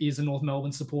who is a North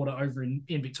Melbourne supporter over in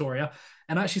Victoria,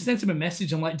 and I actually sent him a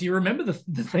message. I'm like, do you remember the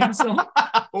theme song?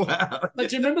 Wow. Like,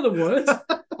 do you remember the words?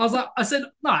 I said,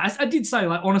 no, I did say,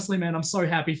 like, honestly, man, I'm so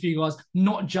happy for you guys,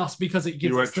 not just because it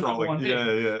gives us the #1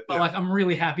 pick, but like, I'm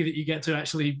really happy that you get to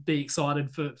actually be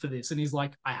excited for this. And he's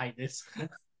like, I hate this.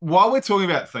 While we're talking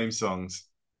about theme songs,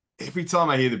 every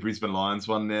time I hear the Brisbane Lions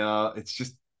one now, it's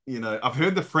just, I've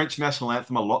heard the French national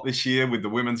anthem a lot this year with the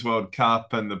Women's World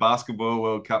Cup and the Basketball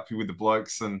World Cup with the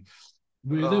blokes. And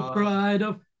we're the pride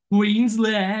of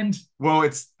Queensland. Well,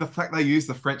 it's the fact they use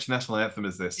the French national anthem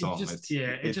as their song.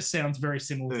 It just sounds very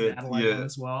similar to the Adelaide one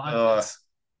as well.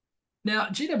 Now,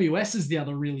 GWS is the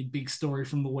other really big story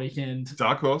from the weekend.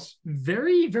 Dark horse.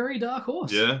 Very, very dark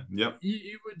horse. Yeah, yep.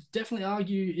 You would definitely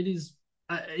argue it is.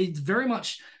 It's very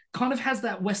much kind of has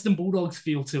that Western Bulldogs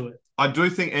feel to it. I do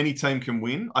think any team can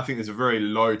win. I think there's a very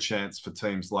low chance for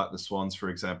teams like the Swans, for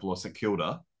example, or St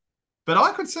Kilda. But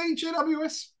I could see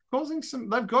GWS causing some...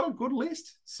 They've got a good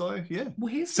list. So, yeah.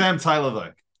 Well, Sam Taylor,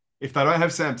 though. If they don't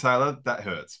have Sam Taylor, that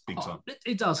hurts big time.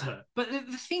 It does hurt. But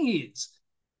the thing is,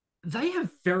 they have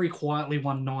very quietly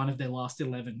won 9 of their last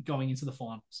 11 going into the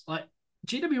finals. Like,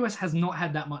 GWS has not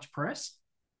had that much press,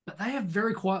 but they have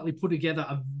very quietly put together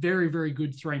a very, very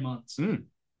good 3 months.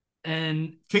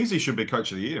 And Kingsley should be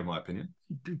coach of the year, in my opinion.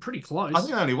 Pretty close. I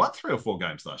think they only won 3 or 4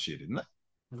 games last year, didn't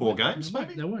they? 4 games,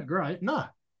 maybe? They weren't great. No.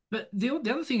 But the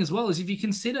other thing as well is if you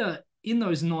consider in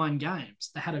those 9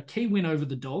 games, they had a key win over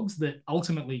the Dogs that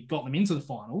ultimately got them into the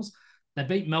finals. They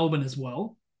beat Melbourne as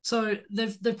well. So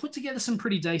they've put together some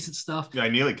pretty decent stuff. Yeah, they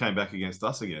nearly came back against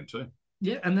us again too.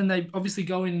 Yeah, and then they obviously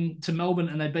go into Melbourne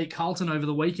and they beat Carlton over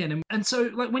the weekend. And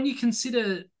so, like, when you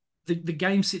consider the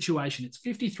game situation, it's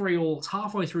 53-all. It's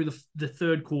halfway through the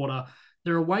third quarter.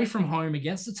 They're away from home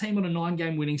against a team on a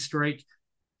 9-game winning streak.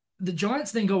 The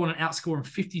Giants then go on and outscore them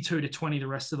 52-20 the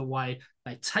rest of the way.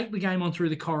 They take the game on through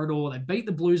the corridor. They beat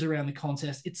the Blues around the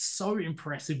contest. It's so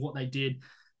impressive what they did.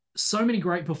 So many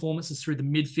great performances through the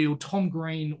midfield. Tom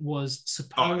Green was Oh,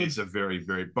 superb. he's a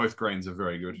both Greens are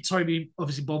very good. Toby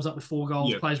obviously bobs up with 4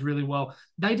 goals, plays really well.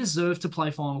 They deserve to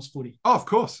play finals footy. Oh, of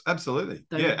course. Absolutely.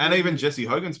 And even do. Jesse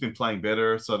Hogan's been playing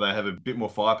better, so they have a bit more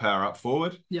firepower up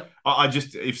forward. Yep.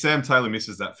 If Sam Taylor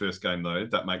misses that first game, though,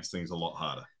 that makes things a lot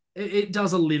harder. It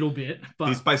does a little bit, but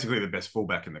he's basically the best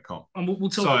fullback in the comp. And we'll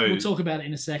talk about it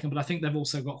in a second, but I think they've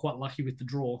also got quite lucky with the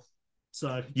draw.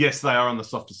 So yes, they are on the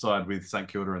softer side with St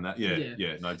Kilda and that.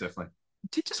 Yeah, no, definitely.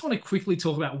 Did just want to quickly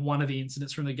talk about one of the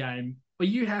incidents from the game. Are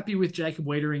you happy with Jacob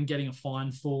Wiedering getting a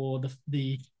fine for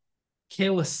the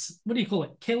careless, what do you call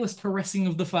it? Careless caressing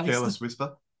of the face? Careless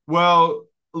whisper? Well,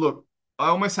 look, I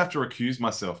almost have to recuse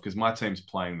myself because my team's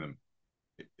playing them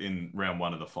in round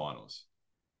 1 of the finals.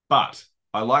 But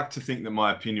I like to think that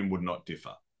my opinion would not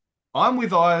differ. I'm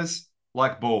with eyes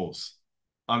like balls.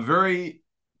 I'm very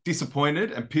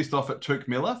disappointed and pissed off at Tuke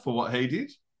Miller for what he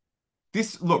did.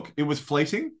 It was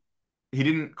fleeting. He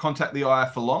didn't contact the eye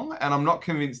for long, and I'm not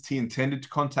convinced he intended to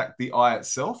contact the eye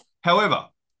itself. However,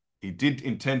 he did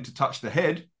intend to touch the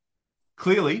head,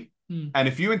 clearly. And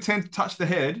if you intend to touch the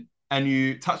head and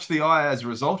you touch the eye as a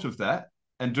result of that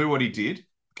and do what he did,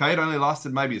 okay, it only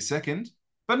lasted maybe a second.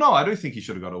 But no, I do think he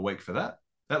should have got a week for that,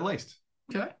 at least.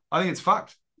 Okay. I think it's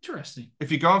fucked. Interesting.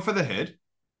 If you're going for the head,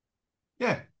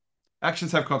 yeah,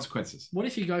 actions have consequences. What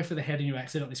if you go for the head and you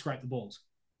accidentally scrape the balls?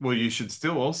 Well, you should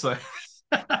still also...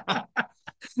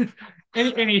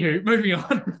 Anywho, moving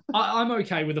on. I'm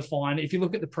okay with a fine. If you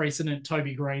look at the precedent,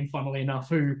 Toby Green, funnily enough,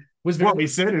 who was what he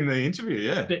said in the interview,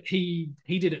 yeah. But he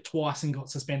did it twice and got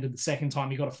suspended the second time.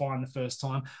 He got a fine the first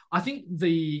time. I think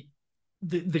the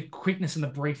quickness and the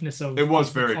briefness of it was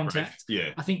very contact. Brief.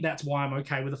 Yeah. I think that's why I'm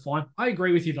okay with a fine. I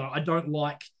agree with you though. I don't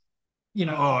like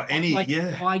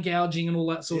eye gouging and all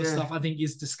that sort of stuff. I think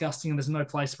is disgusting and there's no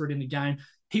place for it in the game.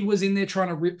 He was in there trying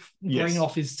to rip Green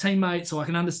off his teammate, so I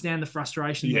can understand the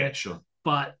frustration there. Yeah, sure.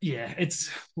 But yeah, it's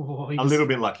a little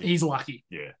bit lucky. He's lucky.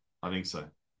 Yeah, I think so.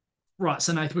 Right,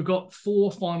 so Nathan, we've got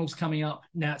 4 finals coming up.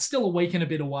 Now, it's still a week and a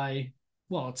bit away.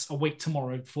 Well, it's a week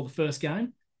tomorrow before the first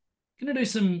game. Going to do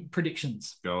some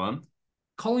predictions. Go on.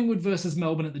 Collingwood versus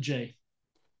Melbourne at the G.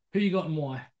 Who you got and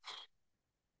why?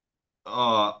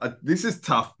 This is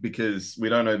tough because we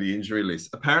don't know the injury list.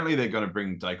 Apparently, they're going to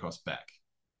bring Dacos back.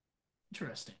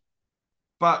 Interesting.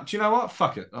 But do you know what?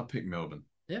 Fuck it. I'll pick Melbourne.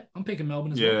 Yeah, I'm picking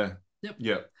Melbourne as well.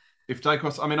 Yeah. If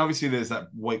Dacos, obviously there's that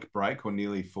week break or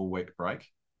nearly full week break.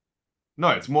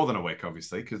 No, it's more than a week,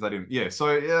 obviously, because they didn't. Yeah,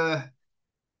 so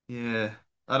yeah.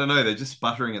 I don't know. They're just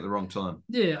sputtering at the wrong time.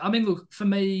 Yeah, look, for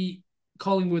me,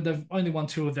 Collingwood, they've only won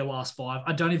 2 of their last 5.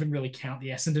 I don't even really count the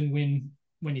Essendon win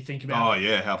when you think about it. Oh,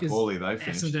 yeah, how poorly they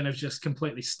finished. Essendon have just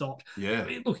completely stopped. Yeah.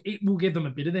 Look, it will give them a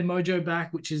bit of their mojo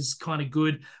back, which is kind of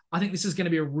good. I think this is going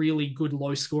to be a really good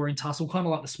low-scoring tussle, kind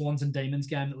of like the Swans and Demons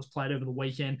game that was played over the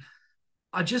weekend.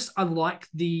 I like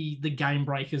the game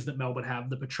breakers that Melbourne have,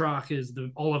 the Petrarcas,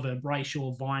 the Oliver,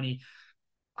 Brayshaw, Viney.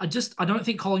 I don't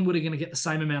think Collingwood are going to get the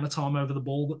same amount of time over the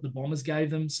ball that the Bombers gave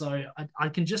them. So I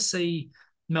can just see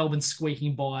Melbourne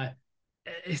squeaking by.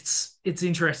 It's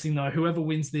interesting though. Whoever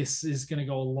wins this is going to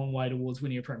go a long way towards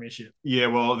winning a premiership. Yeah,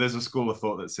 well, there's a school of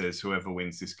thought that says whoever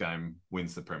wins this game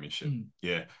wins the premiership.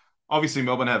 Yeah, obviously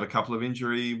Melbourne have a couple of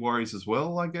injury worries as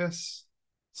well, I guess.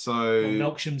 So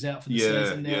Melksham's out for the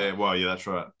season now. Yeah, well, yeah, that's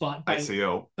right. But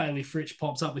ACL. Bailey Fritsch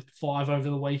pops up with 5 over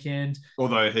the weekend.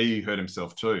 Although he hurt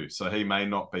himself too, so he may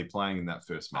not be playing in that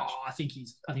first match. I think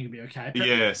he'll be okay.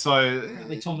 Yeah, so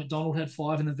apparently Tom McDonald had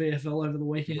 5 in the VFL over the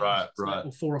weekend. Right.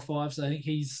 Or 4 or 5. So I think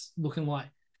he's looking like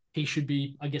he should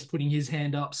be, I guess, putting his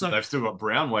hand up. So they've still got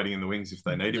Brown waiting in the wings if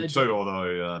they need him too.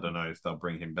 Although I don't know if they'll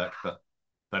bring him back, but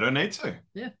they don't need to.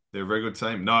 Yeah, they're a very good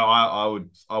team. No,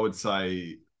 I would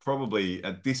say probably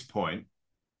at this point,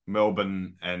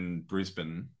 Melbourne and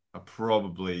Brisbane are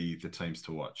probably the teams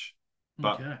to watch.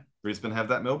 But Brisbane have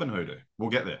that Melbourne hoodoo.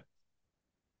 We'll get there.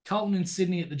 Carlton and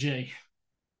Sydney at the G.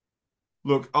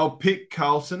 Look, I'll pick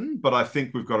Carlton, but I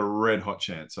think we've got a red-hot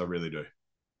chance. I really do.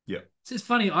 Yeah. It's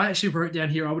funny. I actually wrote down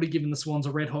here I would have given the Swans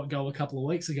a red-hot go a couple of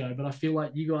weeks ago, but I feel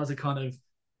like you guys are kind of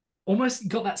almost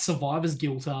got that survivor's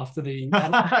guilt after the...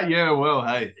 yeah, well,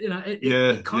 hey.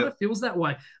 It kind of feels that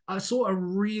way. I saw a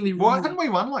really... Well, hadn't we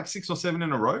won like 6 or 7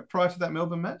 in a row prior to that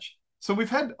Melbourne match? So we've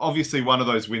had, obviously, one of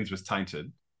those wins was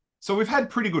tainted. So we've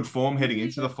had pretty good form heading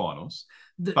into the finals.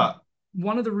 But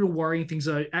one of the real worrying things,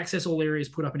 though, Access All Areas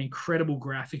put up an incredible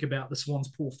graphic about the Swans'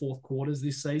 poor fourth quarters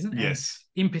this season. Yes.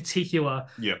 And in particular,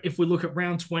 if we look at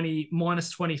round 20,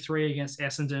 minus 23 against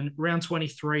Essendon, round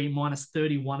 23, minus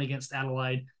 31 against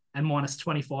Adelaide, and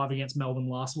 -25 against Melbourne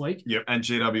last week. Yep, and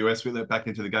GWS with it back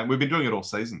into the game. We've been doing it all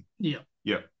season. Yeah.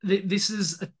 Yep. This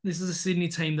is a Sydney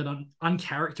team that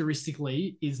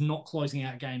uncharacteristically is not closing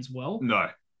out games well. No.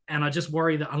 And I just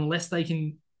worry that unless they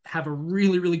can have a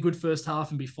really, really good first half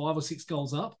and be 5 or 6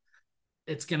 goals up,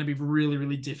 it's going to be really,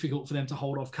 really difficult for them to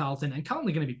hold off Carlton. And Carlton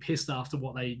are going to be pissed after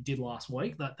what they did last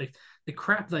week. That the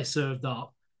crap they served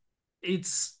up, it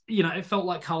felt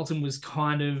like Carlton was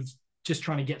kind of just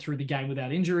trying to get through the game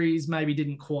without injuries, maybe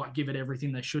didn't quite give it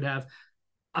everything they should have.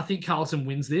 I think Carlton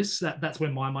wins this. That's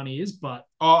where my money is. But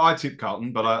I tip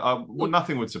Carlton, but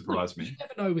nothing would surprise me. You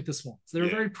never know with the Swans. They're a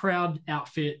very proud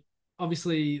outfit.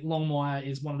 Obviously, Longmire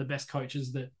is one of the best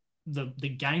coaches that the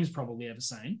game's probably ever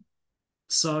seen.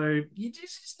 So you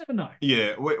just never know.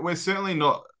 Yeah, we're certainly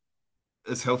not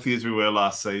as healthy as we were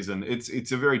last season.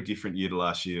 It's a very different year to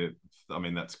last year. I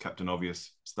mean, that's Captain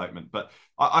Obvious statement, but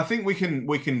I think we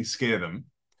can scare them.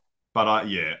 But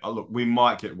look, we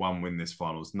might get one win this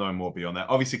finals. No more beyond that.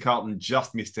 Obviously, Carlton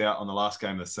just missed out on the last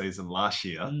game of the season last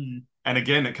year. And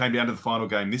again, it came down to the final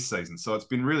game this season. So it's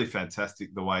been really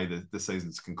fantastic the way the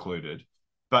season's concluded.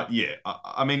 But yeah,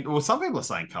 I mean, well, some people are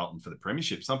saying Carlton for the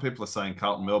premiership. Some people are saying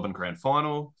Carlton Melbourne grand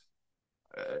final.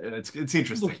 It's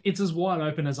interesting. Look, it's as wide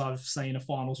open as I've seen a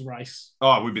finals race.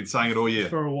 Oh, we've been saying it all year.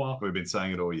 For a while. We've been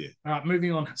saying it all year. All right,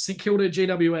 moving on. St Kilda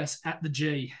GWS at the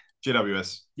G.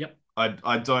 GWS. Yep.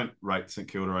 I don't rate St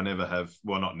Kilda. I never have.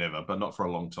 Well, not never, but not for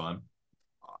a long time.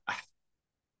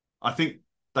 I think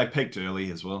they peaked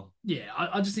early as well. Yeah,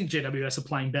 I just think GWS are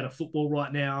playing better football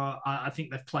right now. I think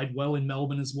they've played well in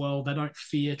Melbourne as well. They don't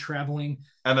fear travelling.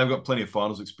 And they've got plenty of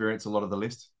finals experience, a lot of the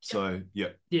list. So, yeah.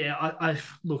 Yeah, I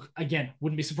look, again,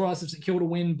 wouldn't be surprised if St Kilda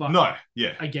win, but no,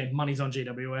 yeah. Again, money's on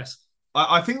GWS.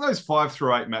 I think those 5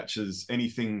 through 8 matches,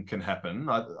 anything can happen.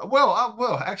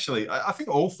 Actually, I think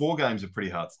all 4 games are pretty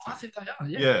hard. I think they are,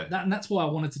 yeah. And that's why I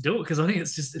wanted to do it, because I think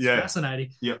it's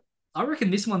fascinating. Yeah. I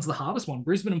reckon this one's the hardest one.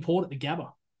 Brisbane and Port at the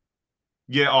Gabba.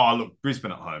 Yeah, look,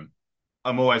 Brisbane at home.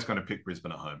 I'm always going to pick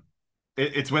Brisbane at home.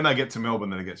 It's when they get to Melbourne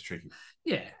that it gets tricky.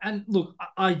 Yeah, and look,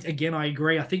 I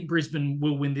agree. I think Brisbane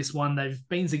will win this one. They've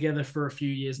been together for a few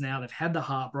years now. They've had the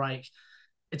heartbreak.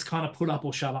 It's kind of put up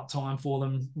or shut up time for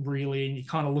them, really. And you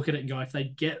kind of look at it and go, if they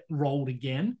get rolled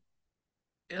again,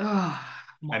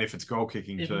 and if it's goal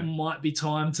kicking too, it might be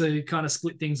time to kind of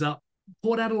split things up.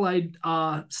 Port Adelaide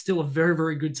are still a very,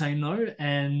 very good team, though.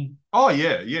 And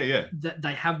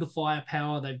they have the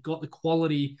firepower. They've got the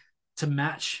quality to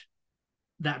match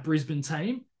that Brisbane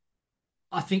team.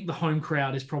 I think the home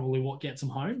crowd is probably what gets them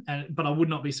home. But I would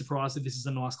not be surprised if this is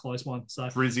a nice, close one. So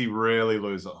Brizzy rarely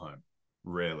lose at home.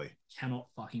 Rarely. Cannot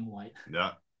fucking wait.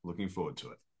 Yeah, looking forward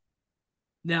to it.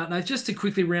 Now, just to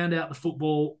quickly round out the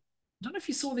football, I don't know if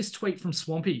you saw this tweet from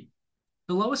Swampy.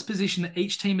 The lowest position that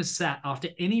each team has sat after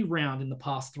any round in the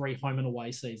past 3 home and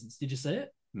away seasons. Did you see it?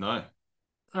 No.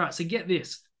 All right, so get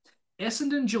this.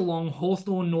 Essendon, Geelong,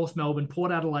 Hawthorn, North Melbourne,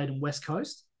 Port Adelaide and West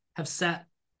Coast have sat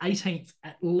 18th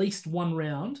at least one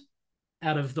round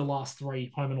out of the last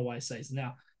 3 home and away seasons.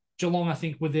 Now, Geelong, I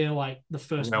think, were there like the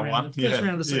first round of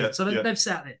the season. So they've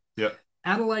sat there. Yeah.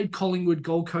 Adelaide, Collingwood,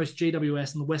 Gold Coast,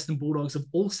 GWS, and the Western Bulldogs have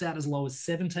all sat as low as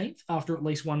 17th after at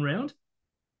least one round.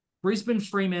 Brisbane,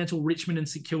 Fremantle, Richmond, and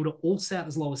St Kilda all sat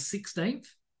as low as 16th.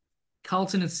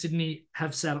 Carlton and Sydney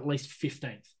have sat at least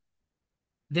 15th.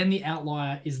 Then the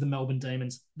outlier is the Melbourne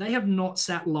Demons. They have not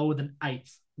sat lower than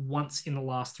 8th once in the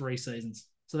last 3 seasons.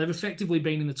 So they've effectively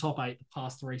been in the top 8 the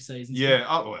past 3 seasons.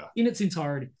 Yeah, in its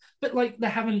entirety. But like they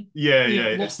haven't.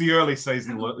 It's the early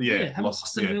season. Haven't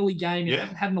lost an early game. You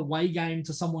haven't had an away game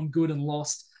to someone good and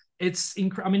lost. It's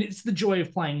it's the joy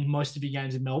of playing most of your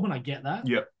games in Melbourne. I get that.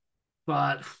 Yep.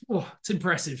 But it's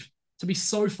impressive to be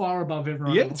so far above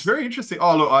everyone else. It's very interesting.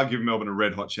 Oh, look, I give Melbourne a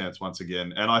red hot chance once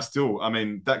again. And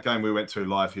that game we went to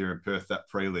live here in Perth, that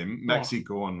prelim, Maxi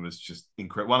Gawn was just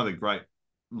incredible. One of the great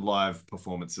live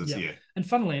performances here. And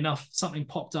funnily enough, something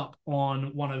popped up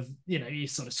on one of, you're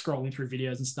sort of scrolling through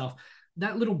videos and stuff.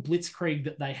 That little blitzkrieg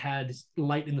that they had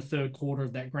late in the third quarter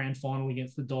of that grand final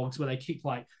against the Dogs, where they kicked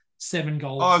like 7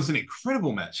 goals. Oh, it was an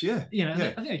incredible match, yeah. I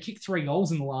think they kicked 3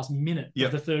 goals in the last minute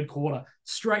of the third quarter.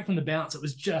 Straight from the bounce. It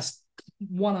was just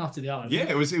one after the other. Yeah,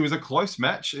 it was a close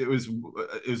match. It was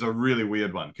a really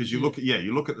weird one because you look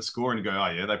at the score and you go,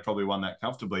 oh yeah, they probably won that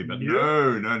comfortably, but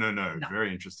no.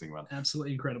 Very interesting one.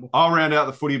 Absolutely incredible. I'll round out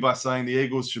the footy by saying the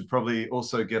Eagles should probably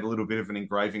also get a little bit of an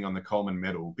engraving on the Coleman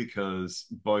medal because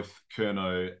both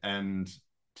Curnow and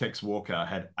Tex Walker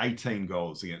had 18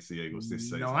 goals against the Eagles this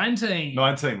season.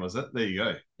 19 was it? There you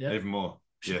go. Yep. Even more.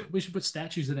 We should put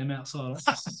statues of them outside.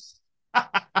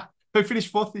 Who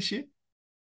finished 4th this year?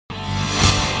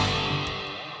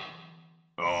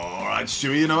 All right, right,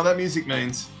 Stewie, you know what that music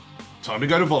means. Time to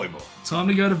go to volleyball. Time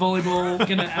to go to volleyball.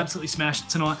 Gonna absolutely smash it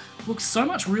tonight. Look, so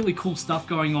much really cool stuff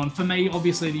going on. For me,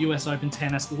 obviously, the US Open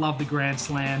tennis. Love the Grand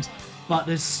Slams. But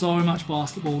there's so much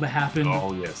basketball to happen.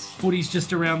 Oh, yes. Footy's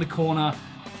just around the corner.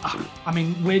 I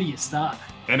mean, where do you start?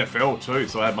 NFL too.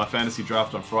 So I had my fantasy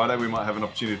draft on Friday. We might have an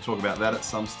opportunity to talk about that at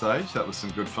some stage. That was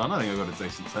some good fun. I think I got a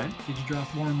decent team. Did you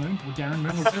draft Warren Moon or Darren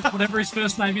Moon or whatever his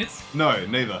first name is? No,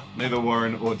 neither. Neither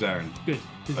Warren or Darren. Good.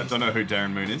 I don't know who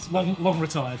Darren Moon is. Long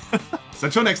retired. So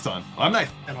until next time, I'm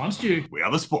Nathan. And I'm Stu. We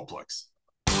are the Sport Blokes.